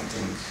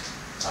documenting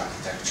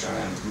architecture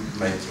and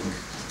making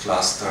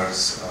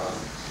clusters.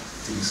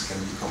 Things can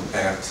be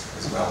compared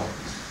as well.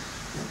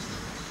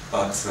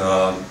 But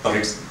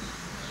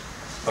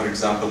for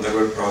example, there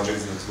were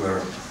projects that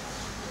were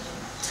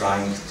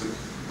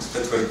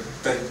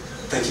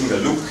taking a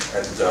look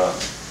at the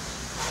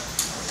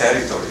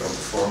territory of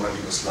the former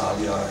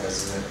Yugoslavia as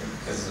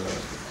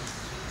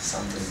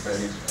something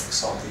very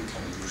exotic,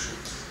 and you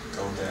should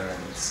go there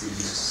and see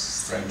these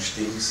strange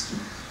things.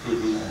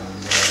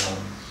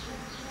 And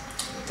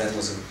that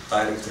was a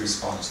direct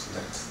response to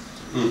that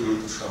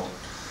show.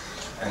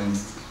 And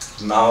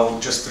now,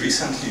 just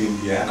recently in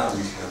Vienna,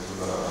 we have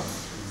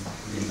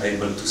been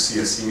able to see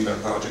a similar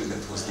project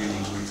that was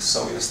dealing with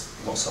Soviet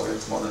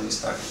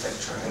modernist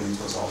architecture, and it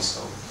was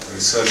also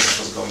research that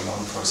was going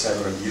on for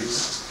several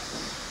years.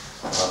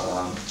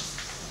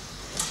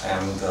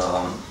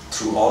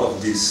 Through all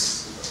of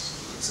these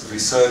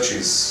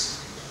researches,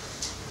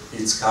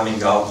 it's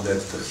coming out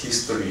that the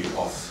history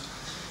of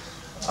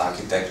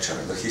architecture,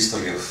 the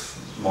history of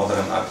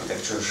modern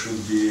architecture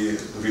should be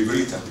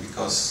rewritten,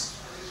 because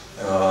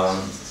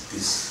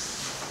this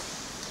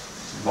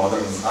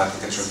modern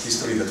architectural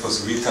history that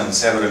was written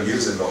several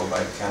years ago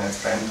by Kenneth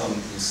Fenton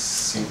is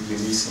simply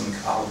missing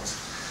out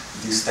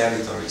these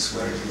territories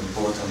where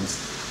important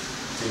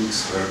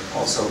things were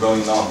also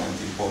going on and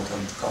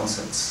important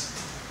concepts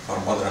for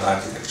modern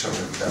architecture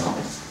were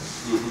developed.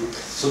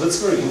 So that's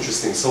very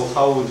interesting. So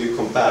how would you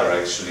compare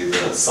actually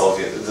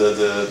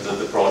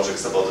the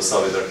projects about the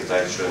Soviet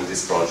architecture and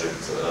this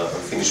project,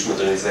 Unfinished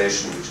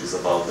Modernization, which is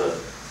about the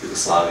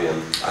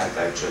Yugoslavian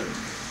architecture?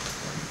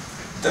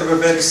 there were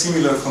very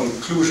similar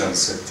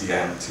conclusions at the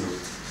end.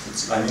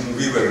 I mean,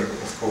 we were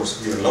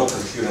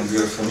local here and we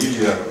are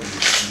familiar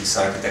with this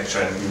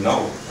architecture, and we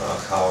know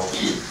how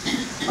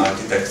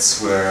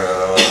architects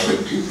were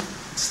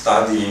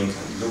studying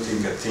and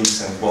looking at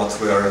things and what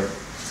were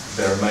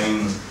their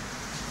main,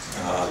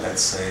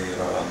 let's say,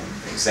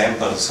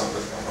 examples of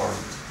it.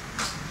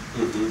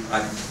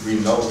 We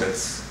know that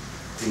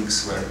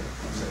things were,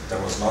 that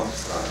there was not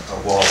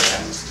a war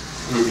and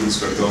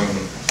things were going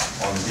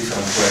on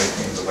different way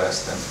in the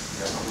West and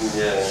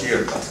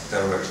here, but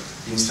there were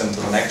instant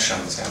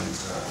connections and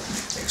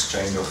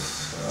exchange of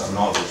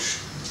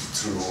knowledge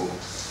through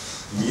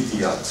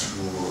media,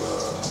 through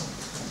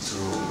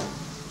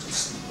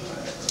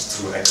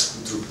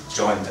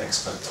joint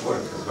expert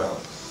work as well.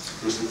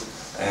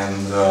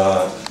 And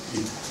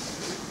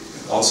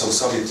also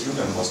Soviet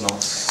Union was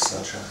not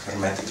such a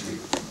hermetically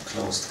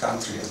closed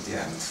country at the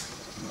end.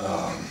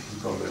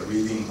 People were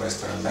reading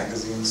Western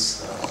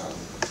magazines,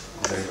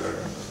 they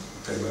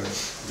were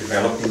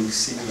developing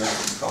similar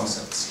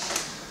concepts.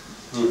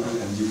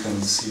 And you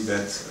can see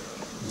that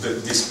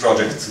this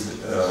project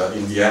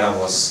in Vienna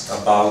was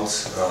about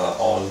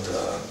all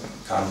the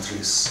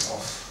countries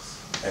of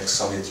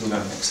ex-Soviet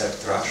Union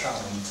except Russia,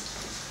 and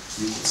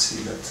you could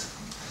see that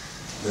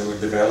they were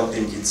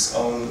developing its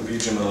own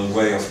regional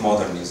way of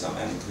modernism,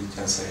 and we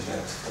can say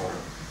that for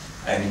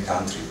any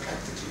country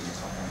practically,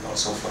 and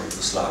also for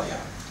Yugoslavia.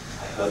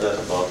 I heard that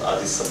about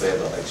Addis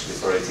Abeba, actually,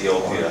 for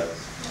Ethiopia.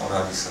 Or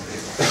Addis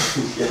Abeba.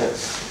 Yeah.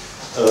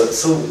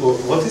 So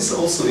what is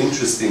also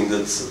interesting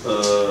that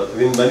I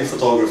mean, many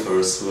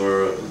photographers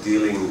were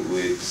dealing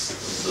with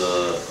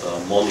the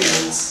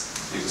monuments,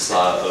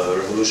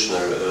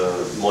 revolutionary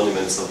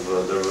monuments of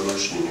the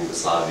revolution in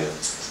Yugoslavia.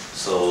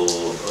 So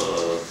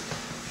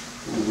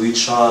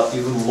which are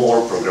even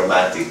more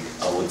programmatic,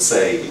 I would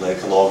say, in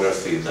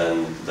iconography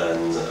than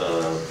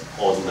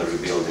ordinary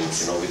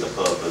buildings, you know, with a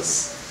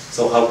purpose.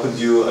 So how could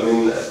you? I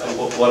mean,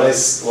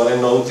 what I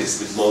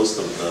noticed with most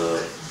of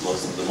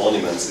the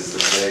monuments is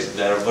that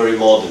they are very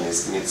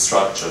modernist in its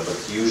structure, but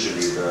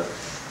usually the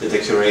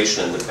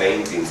decoration and the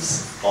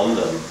paintings on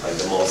them, like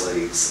the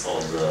mosaics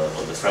or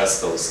the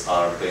frescoes,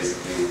 are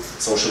basically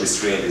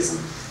socialist realism.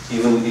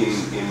 Even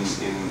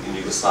in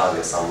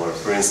Yugoslavia somewhere,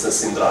 for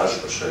instance in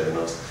Dražgoše, you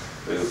know,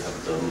 we would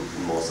have the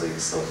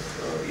mosaics of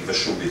Ive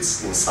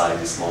Šubic inside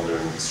this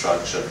modern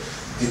structure.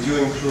 Did you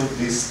include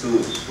these two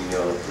in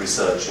your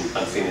research in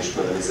unfinished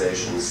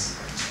modernizations?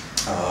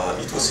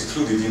 It was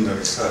included in the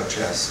research,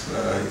 yes.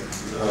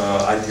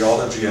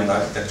 Ideology and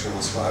architecture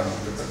was one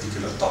of the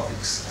particular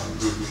topics. And,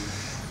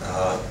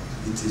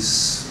 it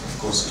is, of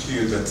course,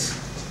 clear that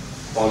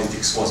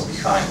politics was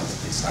behind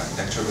this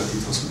architecture, but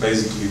it was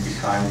basically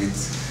behind it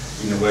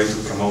in a way to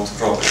promote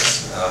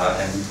progress,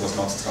 and it was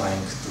not trying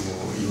to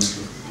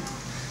include,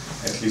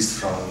 at least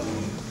from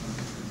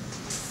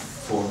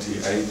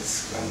 1948,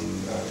 when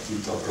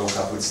Tito broke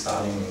up with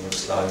Stalin in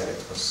Yugoslavia, it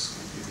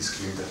is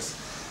clear that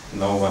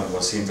no one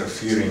was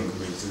interfering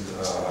with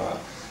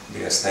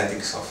the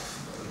aesthetics of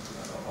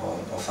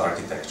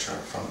architecture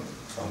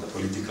from the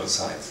political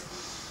side.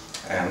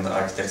 And the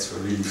architects were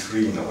really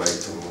free in a way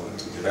to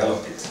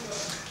develop it.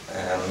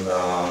 And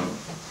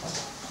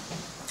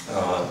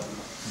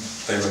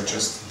they were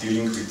just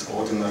dealing with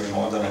ordinary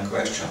modern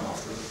question of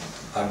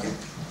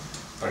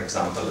for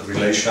example, the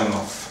relation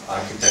of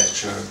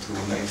architecture to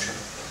nature.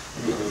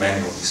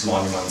 Many of these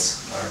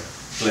monuments are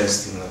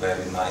placed in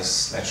very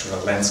nice natural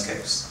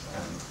landscapes,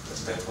 and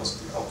that was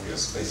the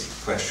obvious basic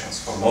questions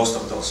for most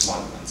of those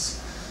monuments.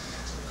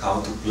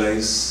 How to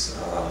place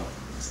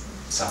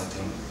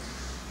something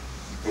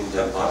in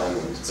the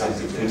environment,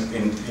 something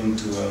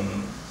into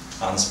an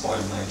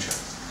unspoiled nature.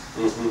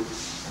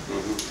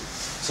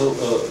 So,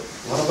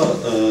 what about,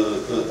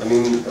 I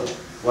mean,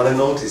 what I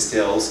noticed,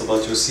 yeah, also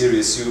about your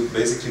series, you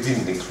basically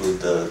didn't include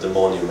the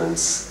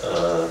monuments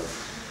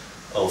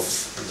of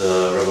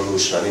the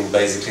revolution. I mean,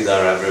 basically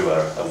they're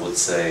everywhere, I would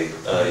say.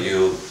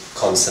 You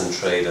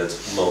concentrated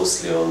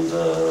mostly on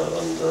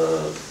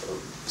the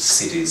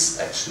cities,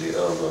 actually,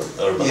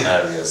 urban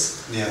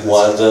areas. Yeah,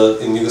 while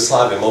in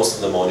Yugoslavia, most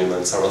of the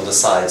monuments are on the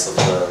sites of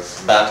the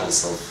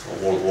battles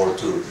of World War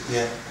II,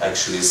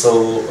 actually.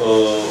 So,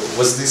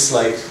 was this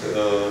like,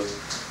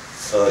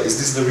 is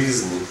this the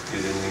reason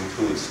you didn't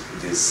include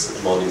these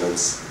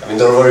monuments? I mean,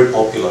 they're very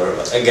popular.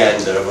 Again,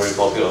 they're very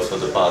popular for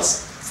the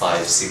past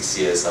 5-6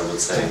 years, I would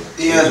say.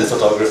 Yeah, in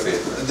photography.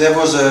 There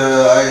was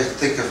I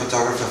think a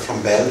photographer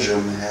from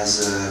Belgium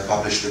has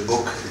published a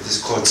book. It is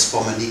called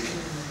Spomenik.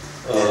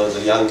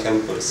 The Young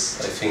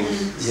Campers, I think.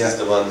 Is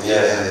the one.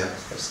 Yeah.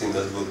 I've seen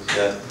that book.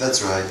 Yeah,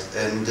 that's right.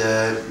 And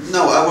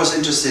no, I was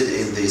interested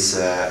in these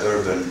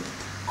urban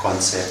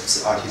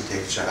concepts,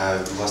 architecture. I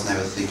was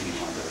never thinking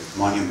on the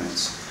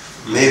monuments.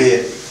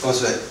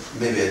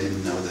 Maybe I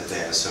didn't know that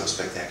they are so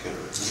spectacular.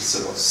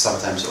 So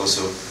sometimes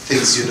also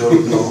things you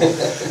don't know,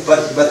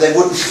 but they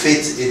wouldn't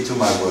fit into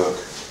my work.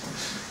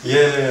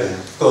 Yeah,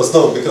 of course.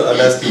 No, because I'm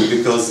asking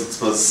because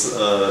it was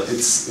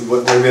it's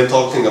when we are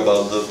talking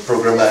about the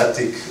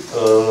programmatic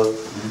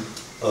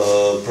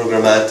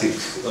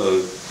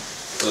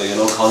you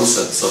know,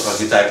 concepts of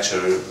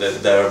architecture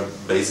that they're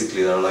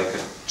like a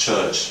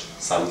church.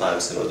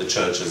 Sometimes, you know, the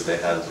churches, they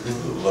had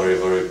very,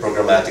 very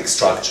programmatic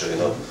structure, you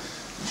know.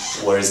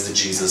 Where is the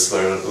Jesus?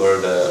 Where are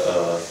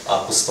the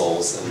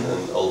apostles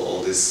and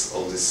all these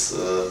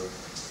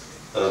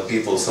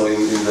people? So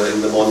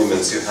in the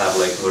monuments you have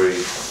like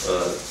very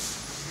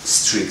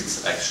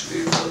strict,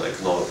 actually, like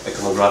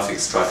iconographic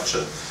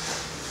structure.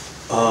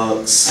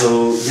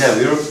 So yeah,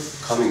 we're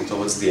coming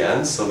towards the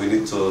end, so we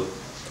need to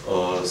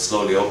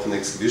slowly open the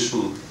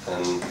exhibition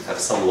and have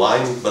some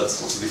wine. But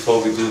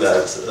before we do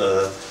that,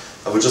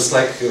 I would just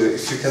like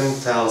if you can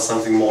tell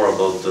something more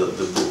about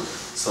the book.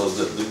 So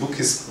the book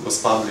was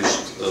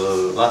published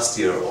last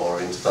year or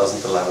in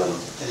 2011.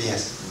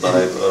 Yes.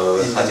 By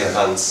Katja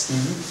Hans.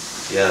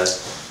 Yeah.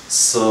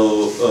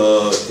 So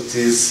it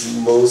is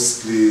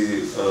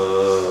mostly.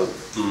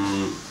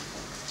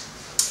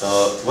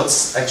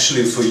 What's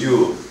actually for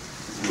you?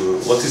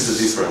 What is the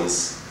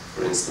difference,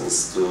 for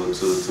instance,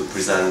 to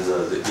present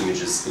the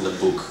images in a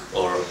book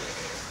or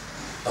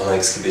on an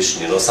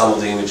exhibition? You know, some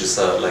of the images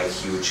are like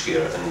huge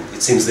here, and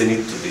it seems they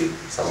need to be,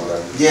 some of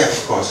them. Yeah,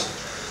 of course.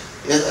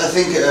 Yeah, I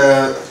think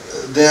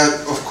there are,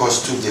 of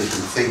course, two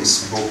different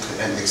things, book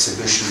and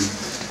exhibition.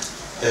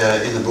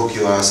 In the book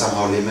you are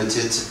somehow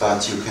limited,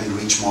 but you can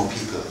reach more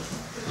people.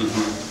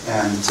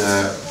 And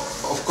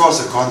of course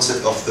the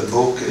concept of the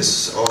book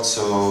is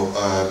also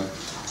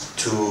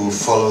to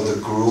follow the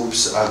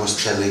groups I was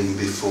telling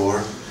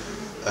before.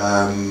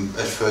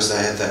 At first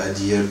I had the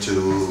idea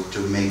to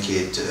make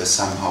it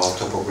somehow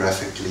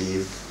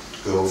topographically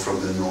go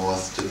from the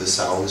north to the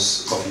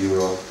south of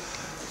Europe,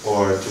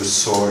 or to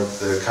sort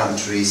the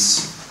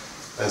countries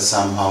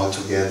somehow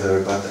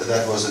together, but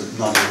that was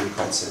not a good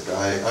concept.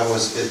 I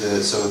was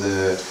so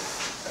the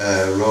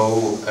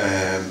row,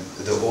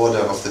 the order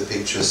of the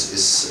pictures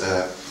is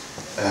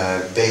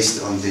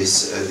based on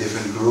these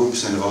different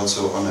groups and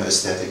also on an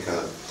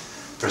aesthetical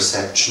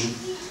perception.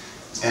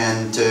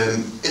 And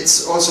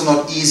it's also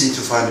not easy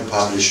to find a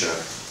publisher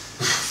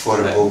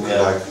for a book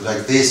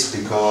like this,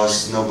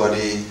 because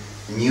nobody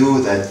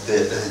knew that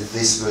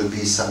this will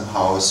be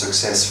somehow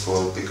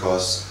successful,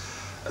 because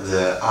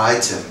the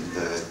item,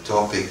 the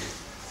topic,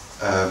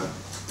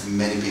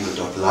 many people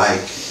don't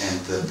like, and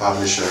the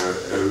publisher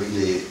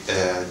really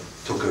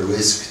took a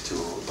risk to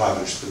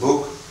publish the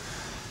book.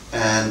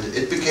 And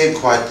it became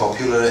quite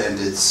popular, and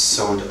it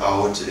sold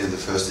out in the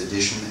first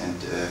edition and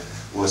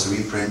was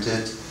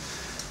reprinted.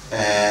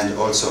 And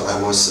also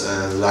I was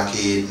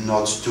lucky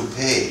not to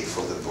pay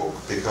for the book,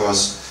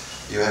 because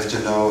you have to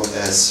know,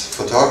 as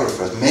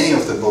photographers, many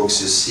of the books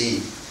you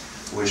see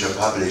which are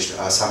published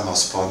are somehow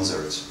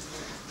sponsored,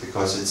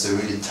 because it's a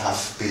really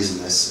tough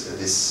business,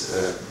 this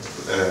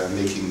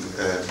making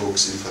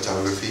books in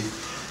photography.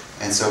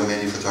 And so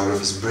many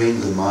photographers bring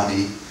the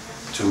money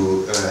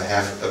to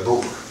have a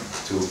book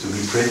to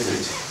be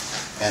printed,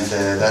 and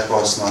that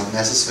was not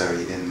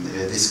necessary in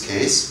this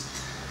case.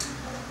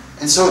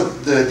 And so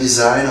the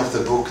design of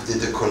the book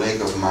did a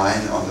colleague of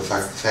mine on the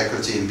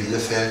faculty in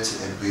Bielefeld,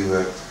 and we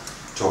were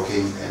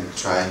talking and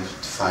trying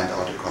to find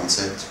out a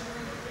concept.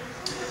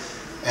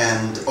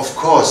 And of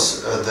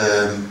course,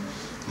 the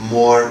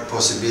more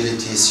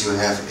possibilities you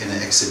have in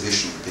an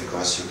exhibition,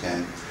 because you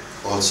can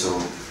also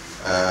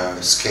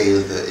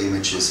scale the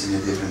images in a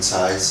different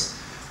size.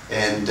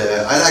 And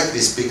I like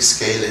this big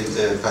scale,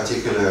 in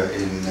particular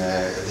in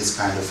this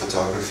kind of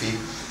photography.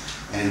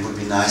 And it would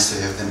be nice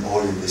to have them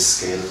all in this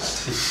scale,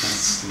 but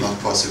it's not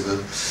possible.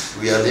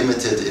 We are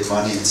limited in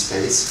money and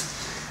space.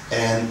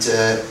 And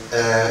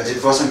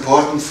it was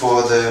important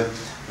for the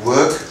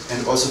work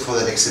and also for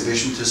the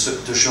exhibition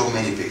to show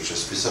many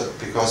pictures,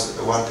 because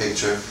one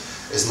picture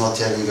is not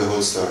telling the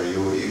whole story.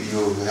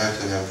 You have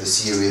to have the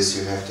series,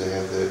 you have to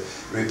have the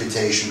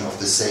repetition of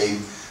the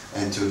same,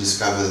 and to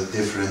discover the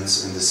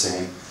difference in the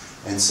same.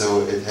 And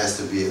so it has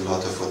to be a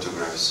lot of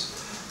photographs.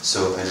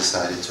 So I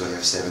decided to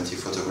have 70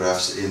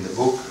 photographs in the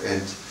book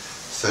and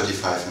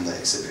 35 in the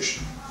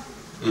exhibition.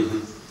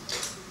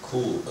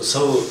 Cool.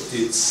 So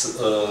it's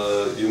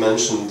you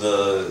mentioned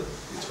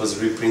it was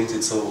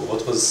reprinted. So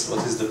what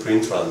is the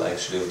print run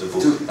actually of the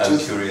book? I'm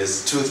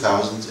curious.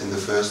 2000 in the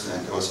first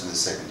and also in the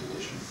second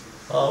edition.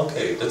 Oh,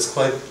 okay, that's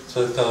quite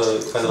a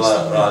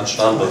large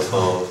number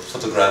for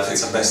photographic.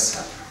 It's a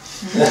bestseller.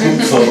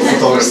 For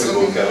photography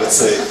book, I would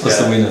say.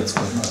 Просто minutes.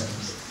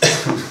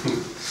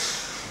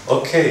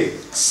 Okay,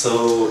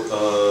 so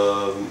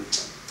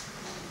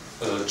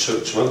če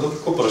ima kdo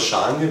kako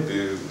vprašanje, bi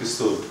v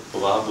bistvu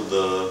povabil,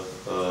 da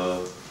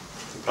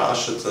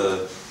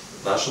vprašate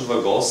naša dva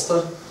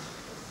gosta.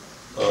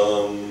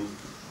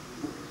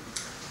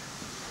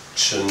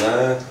 Če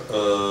ne,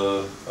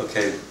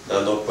 okay,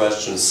 no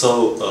questions.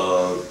 So,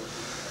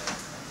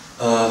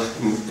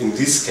 in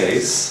this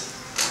case,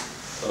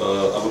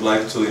 I would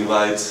like to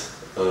invite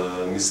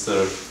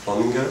Mr.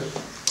 Colner,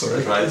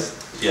 Correct. right?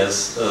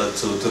 Yes,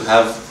 to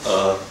have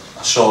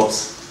a short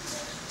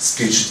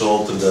speech to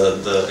open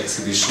the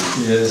exhibition.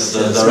 Yes,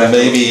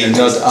 maybe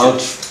not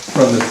out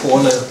from the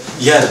corner.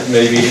 Yeah,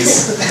 Maybe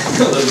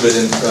a little bit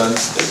in front.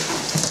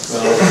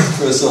 Well,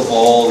 first of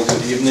all,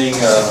 good evening.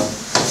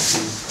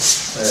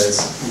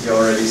 As Miha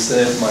already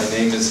said, my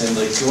name is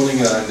Hendrik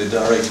Colner. I'm the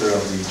director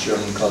of the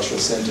German Cultural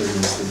Center in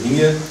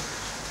Slovenia.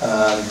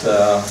 And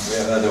we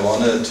have had the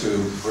honor to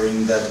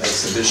bring that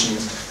exhibition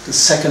the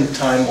second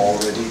time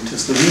already to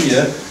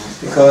Slovenia,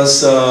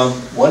 because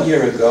 1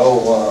 year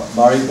ago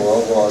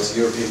Maribor was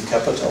European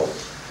capital,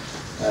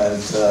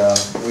 and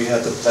we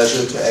had the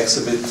pleasure to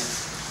exhibit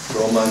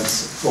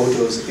Roman's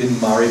photos in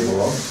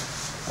Maribor.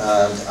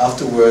 And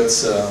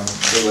afterwards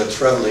they were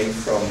traveling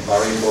from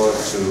Maribor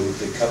to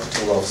the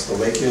capital of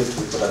Slovakia,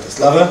 to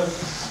Bratislava,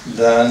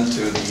 then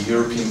to the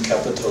European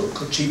capital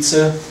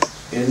Košice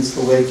in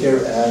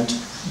Slovakia, and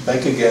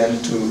back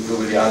again to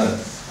Ljubljana,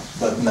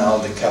 but now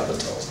the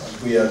capital.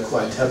 And we are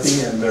quite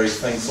happy and very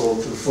thankful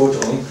to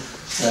Photon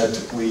that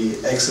we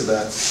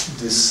exhibit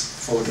these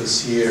photos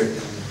here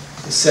in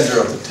the center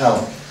of the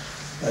town.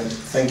 And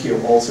thank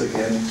you also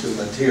again to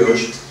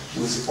Matevž,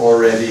 who is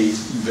already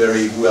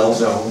very well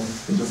known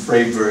in the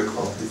framework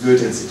of the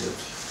Goethe Institute,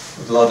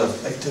 with a lot of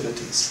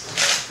activities.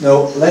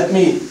 Now, let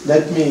me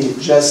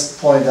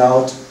just point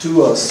out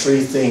 2 or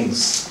 3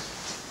 things.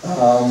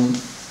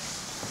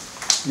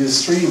 You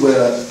 3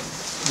 were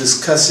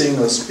discussing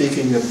or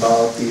speaking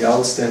about the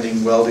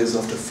outstanding values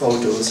of the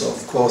photos.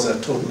 Of course, I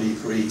totally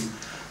agree.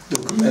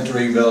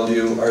 Documentary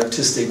value,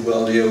 artistic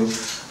value,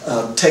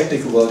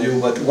 technical value.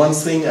 But one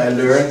thing I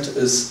learned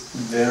is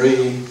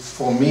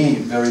for me,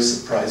 very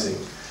surprising.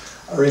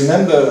 I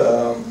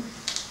remember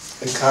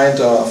a kind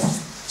of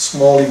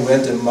small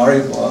event in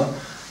Maribor.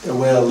 There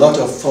were a lot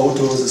of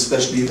photos,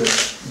 especially the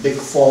big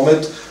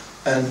format,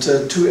 and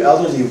 2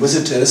 elderly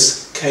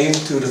visitors came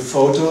to the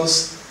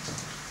photos,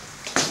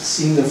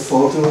 seen the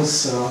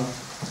photos,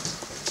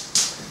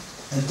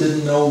 and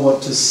didn't know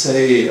what to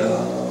say.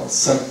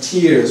 Some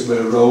tears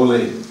were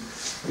rolling,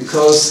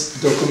 because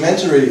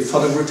documentary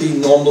photography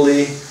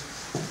normally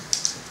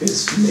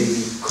is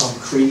maybe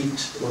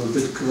concrete or a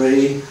bit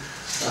gray.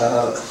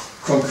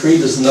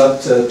 Concrete is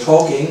not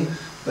talking,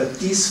 but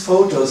these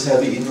photos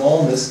have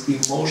enormous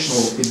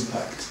emotional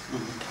impact.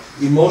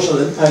 Emotional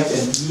impact,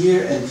 and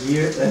year and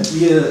year and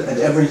year and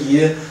every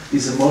year,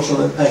 this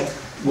emotional impact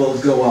will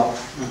go up.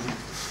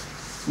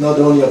 Not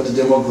only of the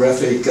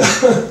demographic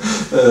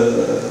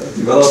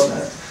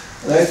development.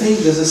 And I think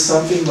this is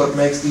something what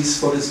makes these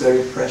photos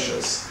very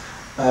precious.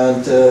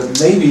 And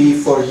maybe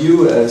for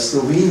you as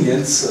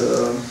Slovenians,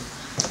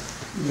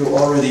 you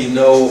already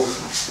know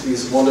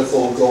this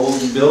wonderful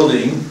golden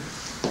building,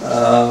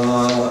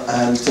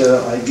 and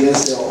I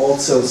guess there are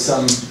also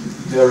some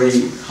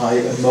very high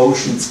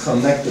emotions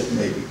connected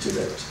maybe to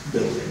that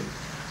building,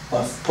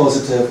 of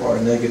positive or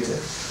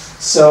negative.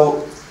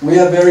 So we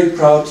are very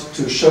proud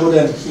to show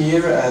them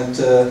here,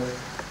 and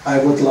I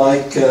would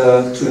like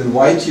to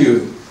invite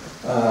you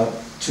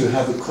to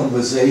have a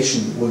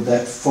conversation with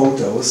that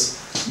photos.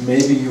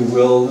 Maybe you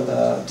will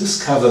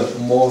discover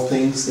more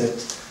things that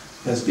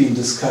has been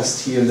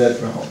discussed here in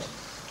that round.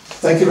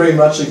 Thank you very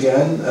much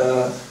again.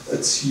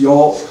 It's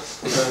your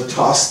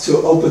task to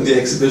open the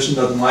exhibition,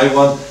 not my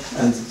one.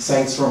 And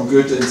thanks from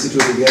Goethe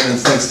Institute again, and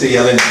thanks to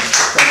Jelena.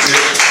 Thank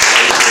you.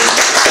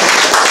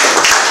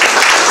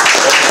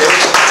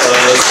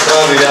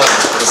 Ja,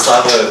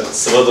 razstava je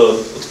seveda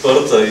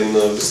odprta in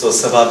v bistvu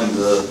se vabim,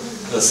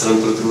 da se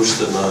nam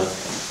pridružite na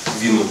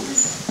vinu.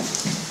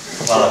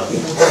 Hvala.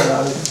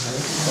 Hvala.